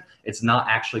person, it's not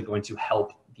actually going to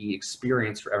help the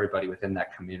experience for everybody within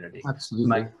that community.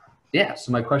 Absolutely.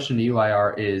 So my question to you,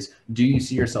 IR, is do you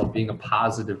see yourself being a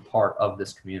positive part of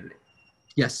this community?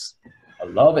 Yes. I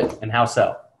love it. And how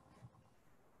so?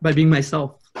 By being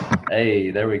myself. Hey,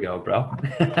 there we go, bro.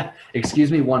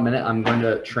 Excuse me 1 minute. I'm going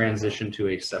to transition to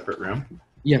a separate room.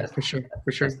 Yeah, for sure.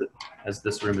 For sure. As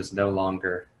this room is no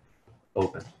longer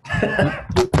open.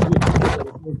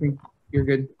 You're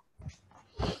good.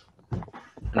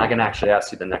 And I can actually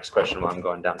ask you the next question while I'm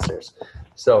going downstairs.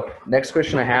 So next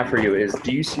question I have for you is,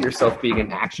 do you see yourself being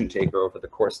an action taker over the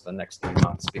course of the next 3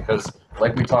 months? Because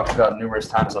like we talked about numerous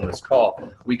times on this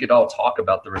call, we could all talk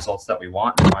about the results that we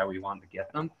want and why we want to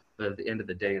get them. But at the end of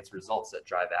the day, it's results that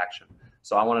drive action.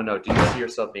 So I want to know, do you see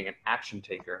yourself being an action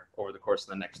taker over the course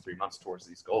of the next 3 months towards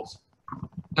these goals?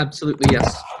 Absolutely,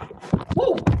 yes.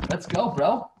 Woo, let's go,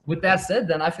 bro. With that said,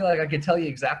 then I feel like I could tell you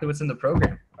exactly what's in the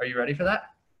program. Are you ready for that?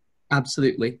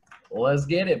 Absolutely. Let's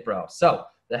get it, bro. So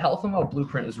the Health and Well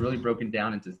Blueprint is really broken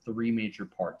down into 3 major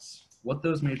parts. What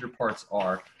those major parts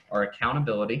are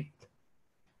accountability,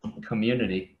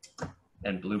 community,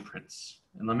 and blueprints.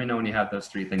 And let me know when you have those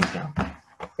 3 things down.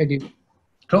 I do.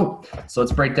 Cool. So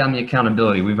let's break down the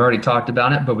accountability. We've already talked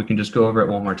about it, but we can just go over it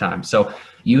one more time. So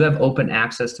you have open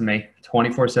access to me,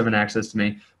 24/7 access to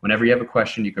me. Whenever you have a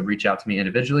question, you could reach out to me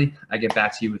individually. I get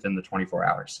back to you within the 24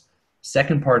 hours.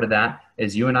 Second part of that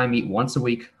is you and I meet once a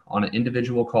week on an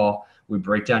individual call. We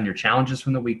break down your challenges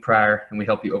from the week prior, and we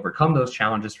help you overcome those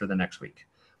challenges for the next week.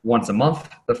 Once a month,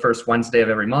 the first Wednesday of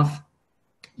every month,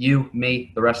 you,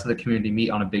 me, the rest of the community meet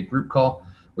on a big group call.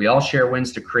 We all share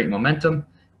wins to create momentum.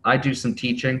 I do some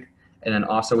teaching, and then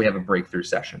also we have a breakthrough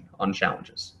session on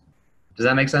challenges. Does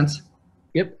that make sense?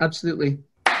 Yep, absolutely.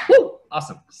 Woo!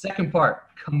 Awesome. Second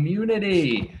part,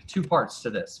 community. 2 parts to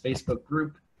this, Facebook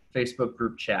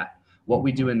group chat. What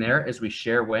we do in there is we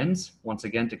share wins, once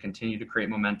again, to continue to create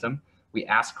momentum. We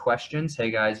ask questions. Hey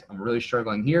guys, I'm really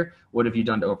struggling here. What have you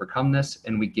done to overcome this?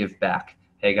 And we give back.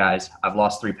 Hey guys, I've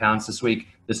lost 3 pounds this week.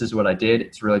 This is what I did.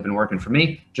 It's really been working for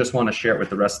me. Just want to share it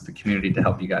with the rest of the community to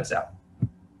help you guys out.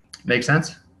 Make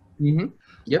sense? Mm-hmm.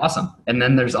 Yep. Awesome. And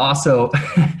then there's also,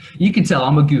 you can tell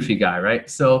I'm a goofy guy, right?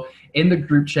 So in the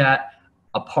group chat,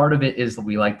 a part of it is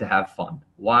we like to have fun.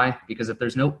 Why? Because if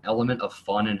there's no element of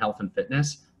fun in health and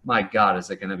fitness, my God,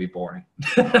 is it going to be boring?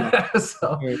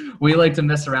 So we like to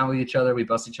mess around with each other. We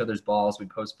bust each other's balls. We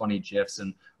post funny GIFs,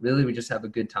 and really we just have a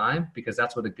good time because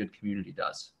that's what a good community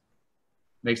does.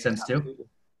 Makes sense too?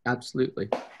 Absolutely.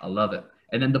 I love it.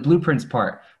 And then the blueprints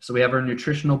part. So we have our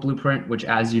nutritional blueprint, which,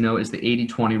 as you know, is the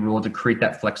 80-20 rule to create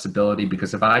that flexibility.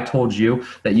 Because if I told you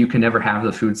that you can never have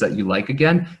the foods that you like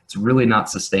again, it's really not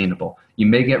sustainable. You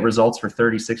may get results for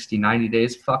 30, 60, 90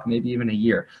 days, fuck, maybe even a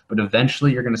year. But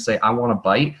eventually you're going to say, I want a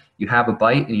bite. You have a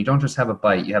bite, and you don't just have a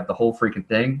bite. You have the whole freaking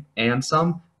thing and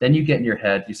some. Then you get in your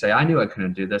head. You say, I knew I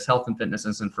couldn't do this. Health and fitness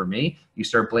isn't for me. You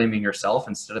start blaming yourself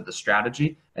instead of the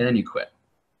strategy, and then you quit.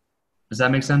 Does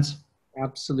that make sense?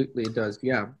 Absolutely, it does.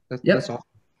 Yeah, that's awesome.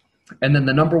 And then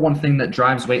the number one thing that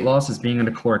drives weight loss is being in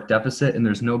a caloric deficit. And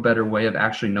there's no better way of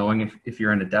actually knowing if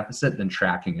you're in a deficit than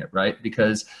tracking it, right?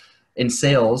 Because in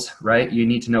sales, right, you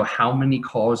need to know how many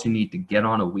calls you need to get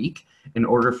on a week in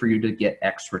order for you to get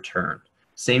X return.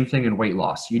 Same thing in weight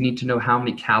loss. You need to know how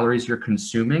many calories you're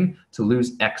consuming to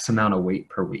lose X amount of weight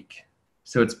per week.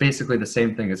 So it's basically the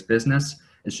same thing as business.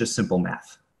 It's just simple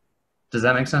math. Does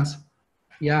that make sense?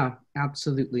 Yeah,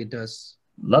 absolutely it does.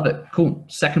 Love it. Cool.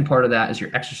 Second part of that is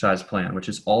your exercise plan, which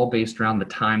is all based around the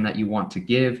time that you want to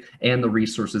give and the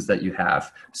resources that you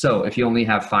have. So if you only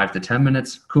have 5 to 10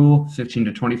 minutes, cool. 15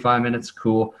 to 25 minutes,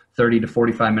 cool. 30 to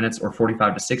 45 minutes or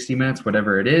 45 to 60 minutes,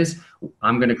 whatever it is.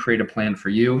 I'm going to create a plan for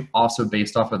you, also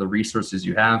based off of the resources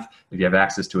you have, if you have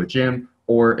access to a gym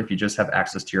or if you just have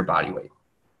access to your body weight.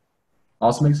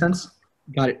 Also makes sense?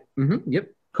 Got it. Yep.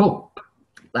 Cool.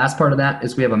 Last part of that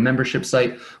is we have a membership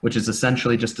site, which is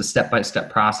essentially just a step-by-step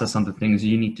process on the things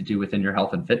you need to do within your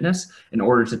health and fitness in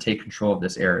order to take control of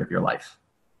this area of your life.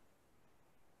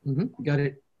 Got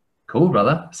it. Cool,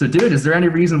 brother. So, dude, is there any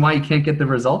reason why you can't get the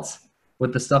results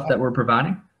with the stuff that we're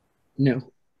providing? No.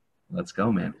 Let's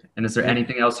go, man. And is there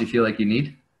anything else you feel like you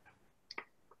need?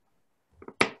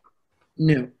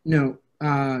 No. No,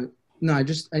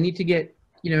 I need to get,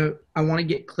 I want to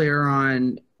get clear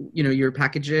on, your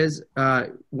packages,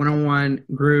 one-on-one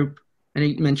group. I know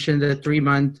you mentioned a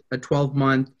 3-month, a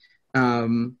 12-month.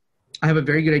 I have a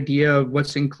very good idea of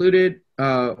what's included,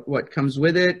 what comes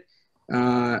with it.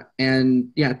 And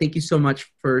yeah, thank you so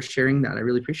much for sharing that. I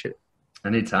really appreciate it.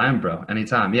 Anytime, bro.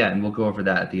 Anytime. Yeah. And we'll go over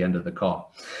that at the end of the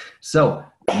call. So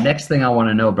next thing I want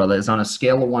to know, brother, is on a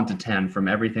scale of 1 to 10 from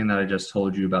everything that I just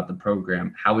told you about the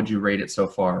program, how would you rate it so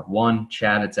far? 1,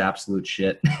 Chad, it's absolute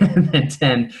shit. And then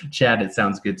 10, Chad, it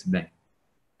sounds good to me.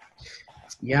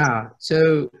 Yeah.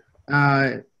 So,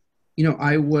 I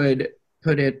would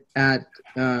put it at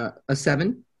a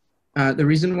 7. The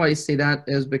reason why I say that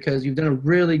is because you've done a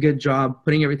really good job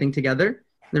putting everything together.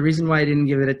 The reason why I didn't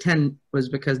give it a 10 was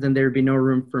because then there would be no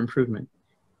room for improvement.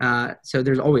 So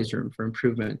there's always room for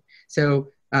improvement. So,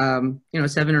 7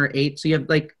 or 8. So you have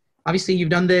obviously you've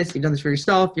done this for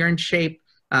yourself. You're in shape.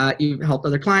 You've helped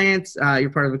other clients. You're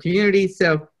part of a community.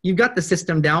 So you've got the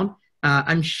system down.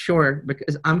 I'm sure,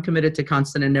 because I'm committed to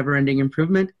constant and never ending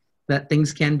improvement, that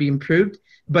things can be improved.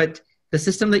 But the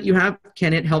system that you have,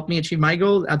 can it help me achieve my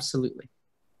goals? Absolutely.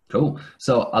 Cool.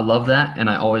 So I love that. And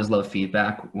I always love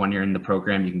feedback. When you're in the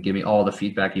program, you can give me all the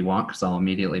feedback you want because I'll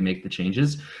immediately make the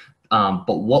changes.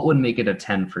 But what would make it a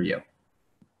 10 for you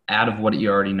out of what you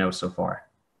already know so far?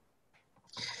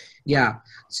 Yeah.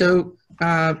 So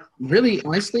really,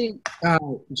 honestly,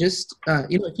 if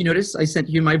you notice, I sent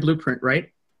you my blueprint, right?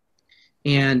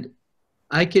 And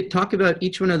I could talk about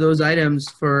each one of those items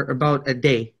for about a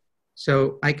day.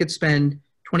 So I could spend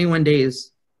 21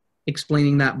 days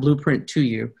explaining that blueprint to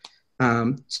you.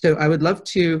 So I would love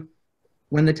to,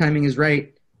 when the timing is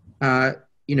right,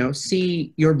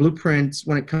 see your blueprints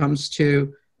when it comes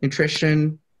to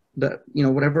nutrition,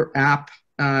 whatever app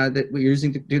that we're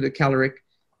using to do the caloric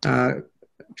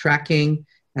tracking,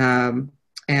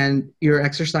 and your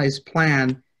exercise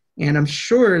plan. And I'm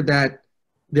sure that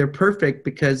they're perfect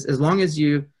because as long as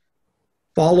you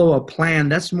follow a plan,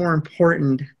 that's more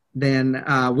important than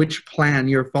which plan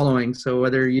you're following. So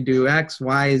whether you do X,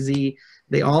 Y, Z,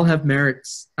 they all have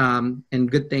merits and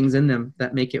good things in them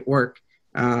that make it work.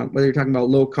 Whether you're talking about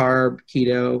low carb,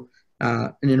 keto,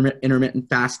 and intermittent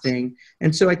fasting.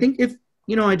 And so I think if,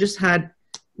 I just had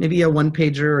maybe a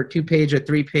 1-pager or 2-page, a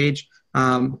 3-page,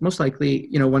 most likely,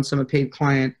 once I'm a paid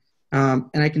client, and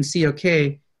I can see,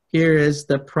 okay, here is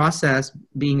the process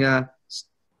being a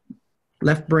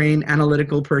left brain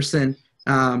analytical person,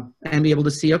 and be able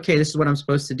to see, okay, this is what I'm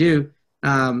supposed to do,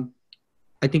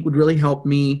 I think would really help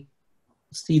me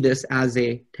see this as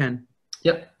a 10.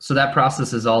 Yep. So that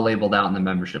process is all labeled out in the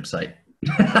membership site.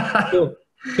 Cool.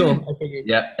 I figured.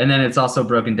 Yep. And then it's also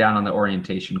broken down on the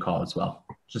orientation call as well,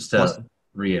 just to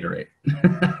reiterate.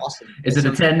 Awesome. Is it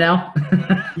a 10 now?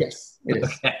 Yes, it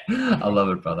is. Okay. I love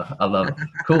it, brother. I love it.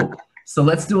 Cool. So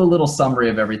let's do a little summary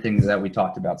of everything that we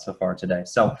talked about so far today.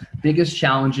 So biggest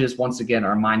challenges, once again,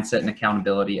 are mindset and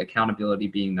accountability. Accountability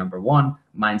being number 1,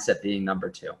 mindset being number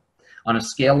 2. On a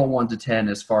scale of 1 to 10,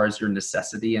 as far as your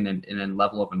necessity and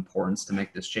level of importance to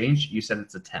make this change, you said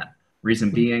it's a 10.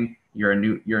 Reason being, you're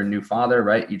a new father,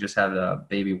 right? You just had a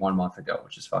baby 1 month ago,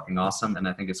 which is fucking awesome. And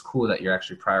I think it's cool that you're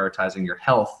actually prioritizing your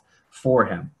health for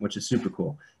him, which is super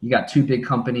cool. You got 2 big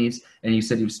companies, and you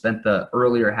said you've spent the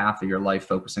earlier half of your life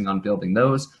focusing on building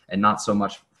those and not so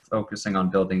much focusing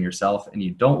on building yourself. And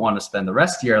you don't want to spend the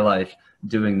rest of your life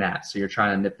doing that. So you're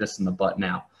trying to nip this in the butt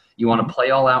now. You want to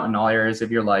play all out in all areas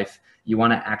of your life. You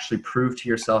want to actually prove to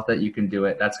yourself that you can do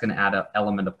it. That's going to add an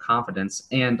element of confidence.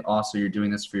 And also you're doing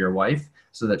this for your wife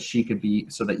so that you could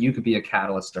be a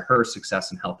catalyst to her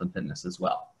success in health and fitness as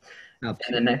well.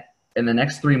 Absolutely. In the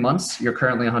next 3 months, you're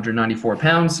currently 194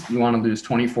 pounds. You want to lose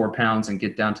 24 pounds and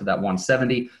get down to that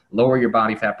 170, lower your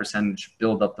body fat percentage,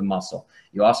 build up the muscle.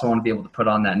 You also want to be able to put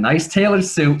on that nice tailored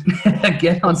suit,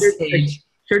 get on stage.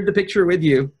 Shared the picture with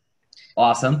you.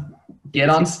 Awesome. Get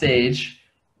on stage.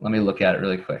 Let me look at it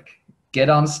really quick. Get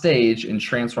on stage and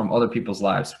transform other people's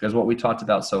lives, because what we talked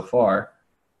about so far,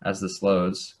 as this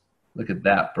loads, look at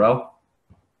that, bro.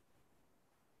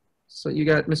 So you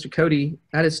got Mr. Cody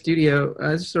at his studio.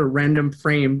 It's just a random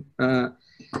frame,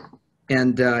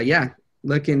 yeah,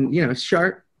 looking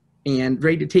sharp and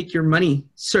ready to take your money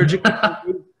surgically,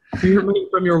 your money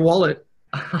from your wallet.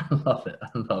 I love it. I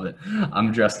love it.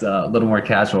 I'm dressed a little more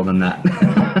casual than that,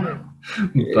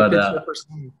 but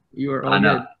you are all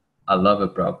good. I love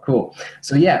it, bro. Cool.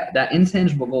 So yeah, that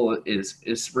intangible goal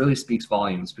is really speaks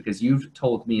volumes, because you've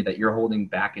told me that you're holding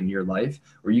back in your life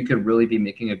where you could really be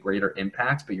making a greater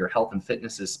impact, but your health and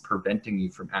fitness is preventing you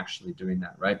from actually doing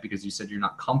that, right? Because you said you're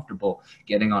not comfortable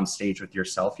getting on stage with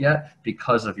yourself yet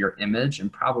because of your image,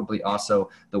 and probably also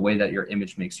the way that your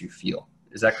image makes you feel.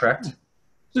 Is that correct?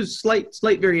 So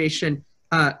slight variation.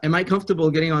 Am I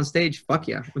comfortable getting on stage? Fuck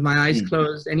yeah. With my eyes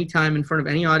closed, anytime in front of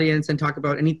any audience and talk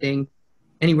about anything,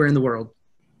 anywhere in the world.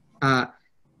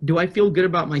 Do I feel good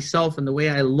about myself and the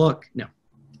way I look? No.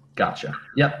 Gotcha.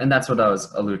 Yep. And that's what I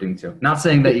was alluding to. Not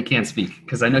saying that you can't speak,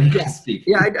 because I know you can speak.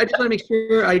 Yeah. I just want to make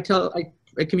sure I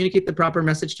communicate the proper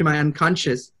message to my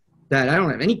unconscious that I don't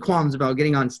have any qualms about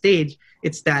getting on stage.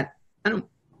 It's that I don't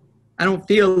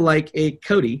feel like a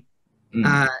Cody,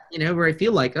 where I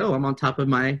feel like, oh, I'm on top of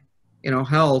my,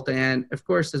 health. And of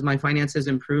course, as my finances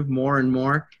improve more and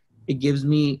more, it gives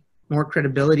me more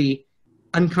credibility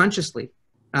unconsciously.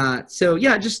 So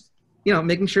yeah, just,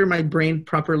 making sure my brain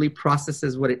properly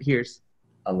processes what it hears.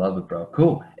 I love it, bro.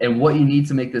 Cool. And what you need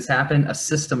to make this happen, a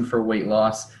system for weight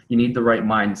loss. You need the right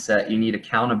mindset. You need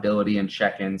accountability and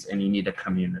check-ins, and you need a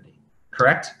community.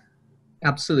 Correct?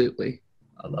 Absolutely.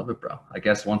 I love it, bro. I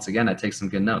guess once again, I take some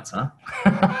good notes, huh?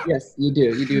 Yes, you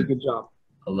do. You do a good job.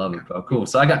 I love it, bro. Cool.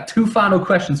 So I got 2 final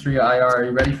questions for you, IR. Are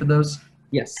you ready for those?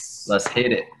 Yes. Let's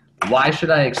hit it. Why should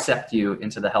I accept you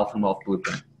into the Health and Wealth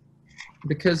Blueprint?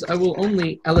 Because I will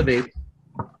only elevate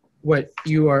what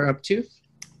you are up to.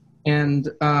 And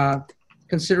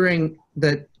considering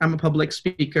that I'm a public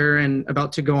speaker and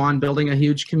about to go on building a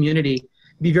huge community,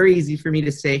 it'd be very easy for me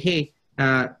to say, hey,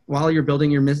 while you're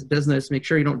building your business, make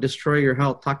sure you don't destroy your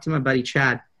health. Talk to my buddy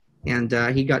Chad, and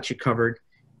he got you covered.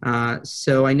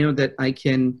 So I know that I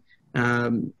can,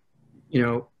 by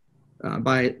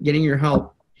getting your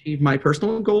help, achieve my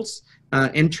personal goals,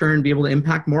 in turn be able to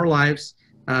impact more lives,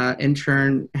 in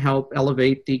turn help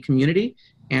elevate the community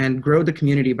and grow the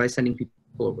community by sending people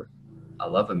over. I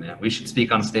love it, man. We should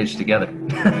speak on stage together.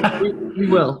 We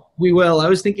will. I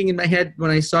was thinking in my head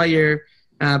when I saw your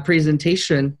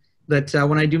presentation that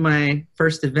when I do my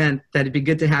first event, that it'd be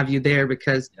good to have you there,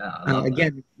 because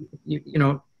again,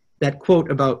 that quote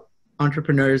about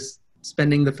entrepreneurs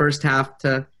spending the first half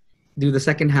to do the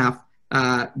second half,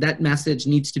 that message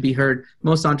needs to be heard.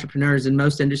 Most entrepreneurs in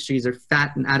most industries are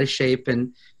fat and out of shape,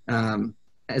 and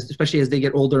especially as they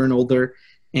get older and older.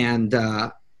 And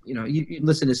you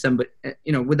listen to some, but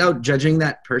without judging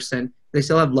that person, they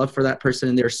still have love for that person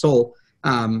in their soul.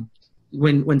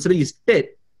 When somebody's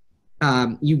fit,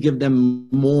 you give them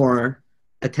more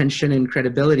attention and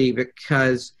credibility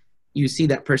because you see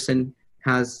that person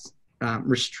has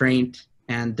restraint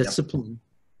and discipline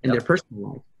in their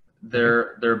personal life.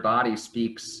 Their body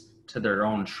speaks to their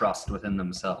own trust within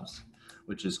themselves,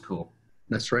 which is cool.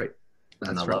 That's right.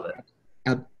 And I love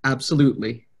it.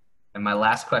 Absolutely. And my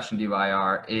last question to you,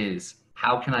 IR, is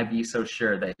how can I be so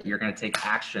sure that you're going to take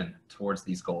action towards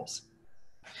these goals?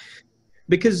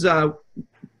 Because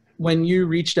when you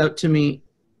reached out to me,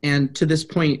 and to this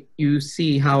point, you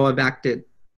see how I've acted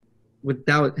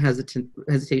without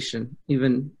hesitation,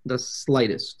 even the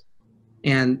slightest.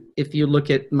 And if you look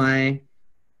at my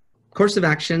course of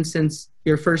action since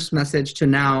your first message to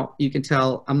now, you can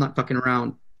tell I'm not fucking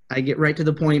around. I get right to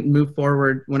the point and move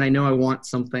forward when I know I want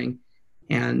something.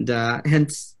 And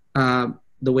hence the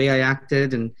way I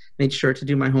acted and made sure to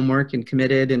do my homework and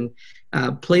committed and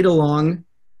played along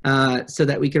so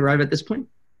that we could arrive at this point.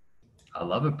 I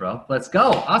love it, bro. Let's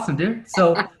go. Awesome, dude.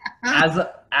 So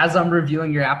as I'm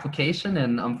reviewing your application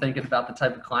and I'm thinking about the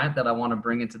type of client that I want to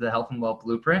bring into the Health and Wealth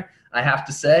Blueprint, I have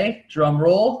to say, drum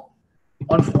roll,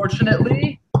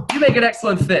 unfortunately, you make an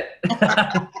excellent fit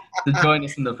to join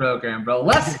us in the program, bro.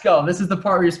 Let's go. This is the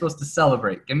part where you're supposed to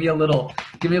celebrate. Give me a little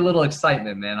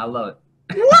excitement, man. I love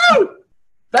it. Woo!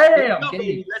 Bam!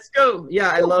 Let's go. Yeah,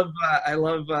 I love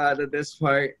this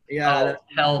part. Yeah.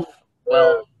 Health,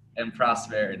 wealth, and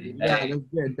prosperity. Yeah, hey.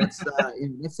 That's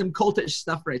good. That's some cultish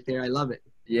stuff right there. I love it.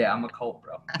 Yeah, I'm a cult,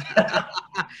 bro.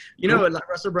 Like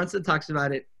Russell Brunson talks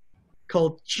about it.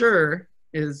 Culture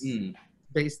is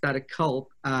based out of cult.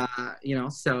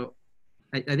 So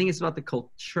I think it's about the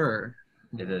culture.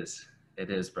 It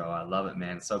is, bro. I love it,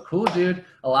 man. So cool, dude.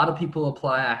 A lot of people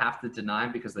apply. I have to deny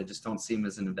because they just don't seem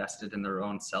as invested in their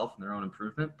own self and their own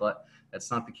improvement. But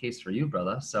that's not the case for you,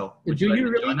 brother. So would you like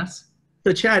to join us?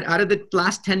 So Chad, out of the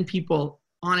last 10 people,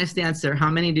 honest answer, how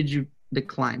many did you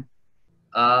decline?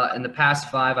 In the past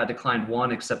 5, I declined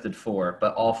 1, accepted 4,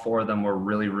 but all 4 of them were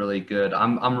really, really good.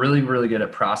 I'm really, really good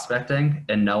at prospecting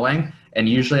and knowing, and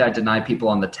usually I deny people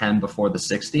on the 10 before the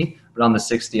 60, but on the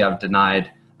 60, I've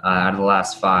denied out of the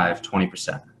last 5,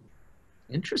 20%.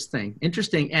 Interesting.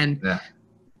 And Yeah.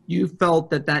 you felt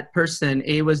that that person,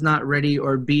 A, was not ready,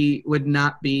 or B, would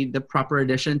not be the proper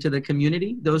addition to the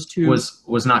community? Those two?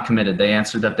 Was not committed. They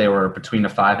answered that they were between a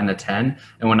 5 and a 10.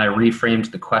 And when I reframed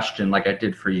the question like I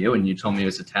did for you, and you told me it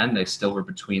was a 10, they still were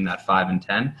between that 5 and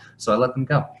 10. So I let them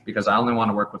go because I only want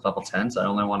to work with level 10s. I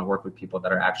only want to work with people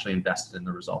that are actually invested in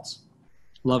the results.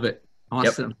 Love it.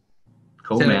 Awesome. Yep.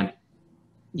 Cool, man.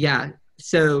 Yeah.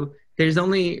 So there's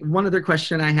only one other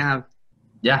question I have.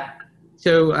 Yeah.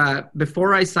 So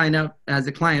before I sign up as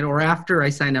a client, or after I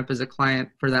sign up as a client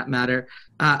for that matter,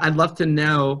 I'd love to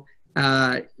know,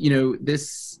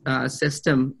 this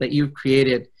system that you've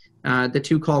created, the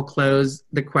 2-call close,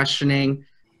 the questioning,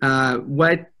 how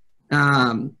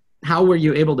were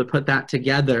you able to put that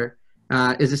together?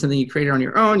 Is this something you created on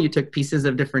your own? You took pieces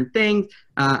of different things?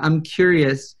 I'm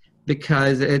curious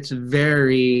because it's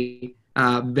very,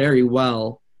 very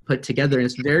well put together, and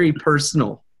it's very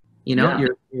personal. Yeah.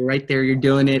 You're right there, you're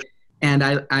doing it. And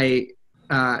I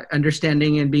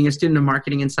understanding and being a student of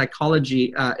marketing and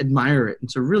psychology, admire it.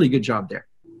 It's a really good job there.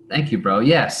 Thank you, bro.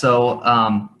 Yeah. So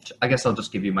I guess I'll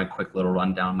just give you my quick little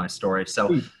rundown of my story.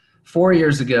 So 4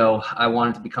 years ago, I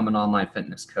wanted to become an online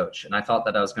fitness coach, and I thought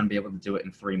that I was going to be able to do it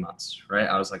in 3 months, right?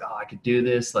 I was like, oh, I could do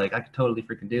this. Like, I could totally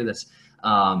freaking do this.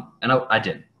 And I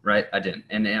didn't, right? I didn't.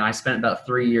 And I spent about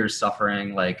 3 years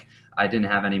suffering. Like, I didn't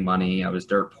have any money. I was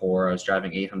dirt poor. I was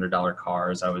driving $800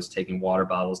 cars. I was taking water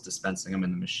bottles, dispensing them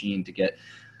in the machine to get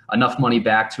enough money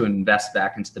back to invest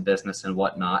back into the business and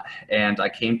whatnot. And I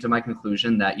came to my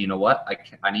conclusion that, you know what,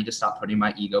 I need to stop putting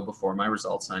my ego before my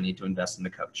results, and I need to invest in the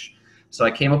coach. So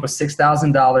I came up with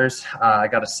 $6,000. I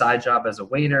got a side job as a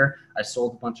waiter. I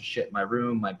sold a bunch of shit in my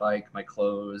room, my bike, my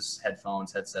clothes,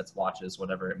 headphones, headsets, watches,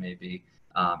 whatever it may be.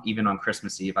 Even on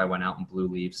Christmas Eve, I went out and blew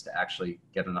leaves to actually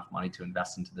get enough money to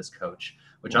invest into this coach,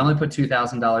 which I only put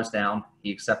 $2,000 down.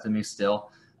 He accepted me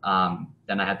still.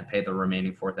 Then I had to pay the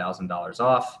remaining $4,000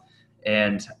 off.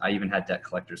 And I even had debt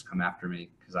collectors come after me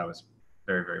because I was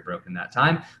very, very broken that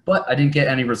time. But I didn't get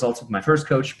any results with my first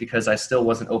coach because I still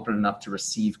wasn't open enough to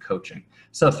receive coaching.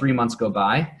 So 3 months go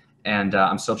by, and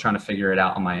I'm still trying to figure it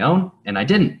out on my own, and I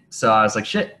didn't. So I was like,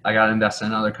 shit, I got to invest in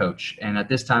another coach. And at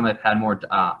this time, I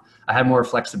had more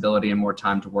flexibility and more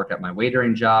time to work at my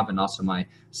waitering job and also my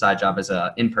side job as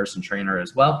an in-person trainer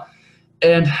as well.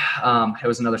 And it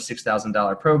was another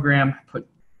 $6,000 program. Put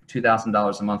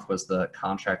 $2,000 a month was the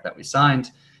contract that we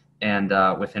signed. And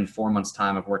within 4 months'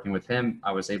 time of working with him,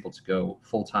 I was able to go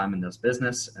full-time in this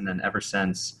business. And then ever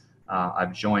since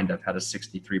I've joined, I've had a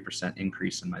 63%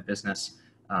 increase in my business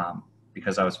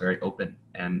because I was very open.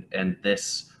 And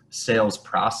this sales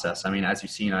process, I mean, as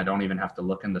you've seen, I don't even have to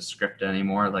look in the script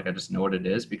anymore. Like, I just know what it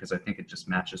is because I think it just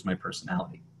matches my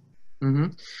personality.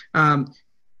 Mm-hmm.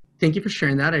 Thank you for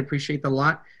sharing that. I appreciate that a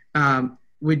lot.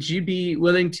 Would you be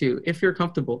willing to, if you're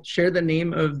comfortable, share the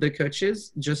name of the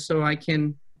coaches just so I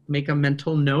can make a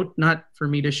mental note, not for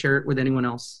me to share it with anyone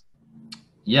else?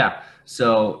 Yeah.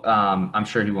 So I'm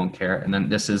sure he won't care. And then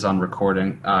this is on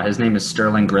recording. His name is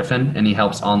Sterling Griffin, and he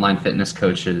helps online fitness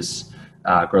coaches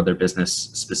grow their business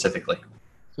specifically.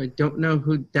 So I don't know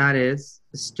who that is.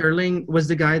 Sterling was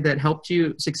the guy that helped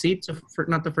you succeed. So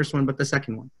not the first one, but the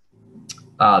second one.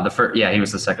 He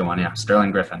was the second one. Yeah.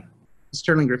 Sterling Griffin.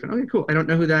 Sterling Griffin. Okay, cool. I don't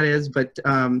know who that is, but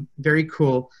very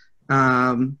cool.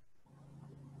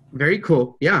 Very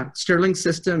cool. Yeah. Sterling's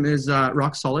system is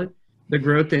rock solid. The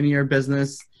growth in your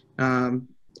business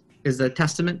is a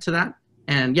testament to that.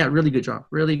 And yeah, really good job.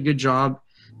 Really good job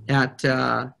at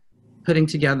putting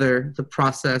together the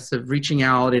process of reaching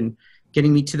out and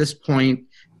getting me to this point.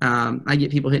 I get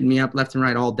people hitting me up left and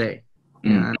right all day,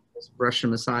 and I just brush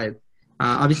them aside.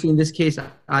 Obviously, in this case,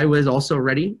 I was also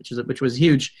ready, which was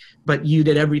huge, but you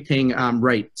did everything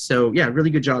right. So yeah, really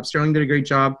good job. Sterling did a great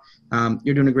job.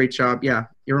 You're doing a great job. Yeah,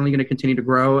 you're only going to continue to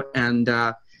grow, and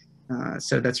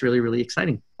so that's really, really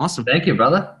exciting. Awesome. Thank you,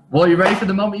 brother. Well, you ready for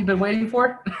the moment you've been waiting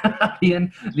for?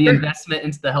 the investment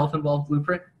into the Health Involved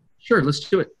Blueprint? Sure, let's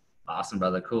do it. Awesome,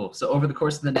 brother. Cool. So over the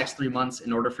course of the next 3 months,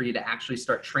 in order for you to actually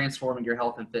start transforming your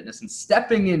health and fitness and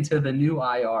stepping into the new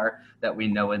IR that we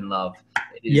know and love,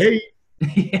 it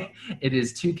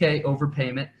is $2K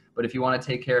overpayment. But if you want to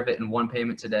take care of it in one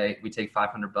payment today, we take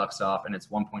 $500 off, and it's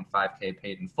 $1.5K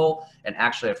paid in full. And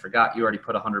actually, I forgot, you already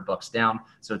put $100 down,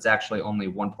 so it's actually only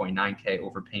 $1.9K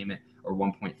overpayment or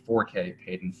 $1.4K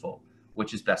paid in full.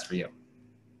 Which is best for you?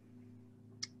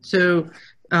 So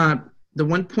the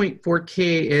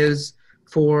 1.4K is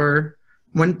for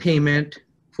one payment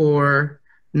for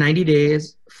 90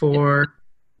 days for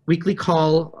weekly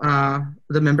call,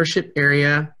 the membership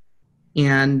area,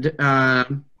 and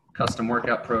Custom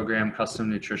workout program, custom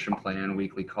nutrition plan,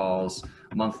 weekly calls,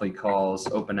 monthly calls,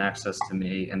 open access to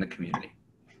me and the community.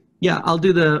 yeah, I'll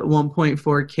do the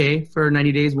 1.4K for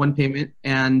 90 days, one payment,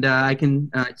 and I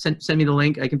can send me the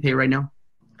link. I can pay right now.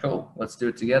 Cool. Let's do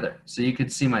it together. So you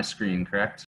could see my screen, correct?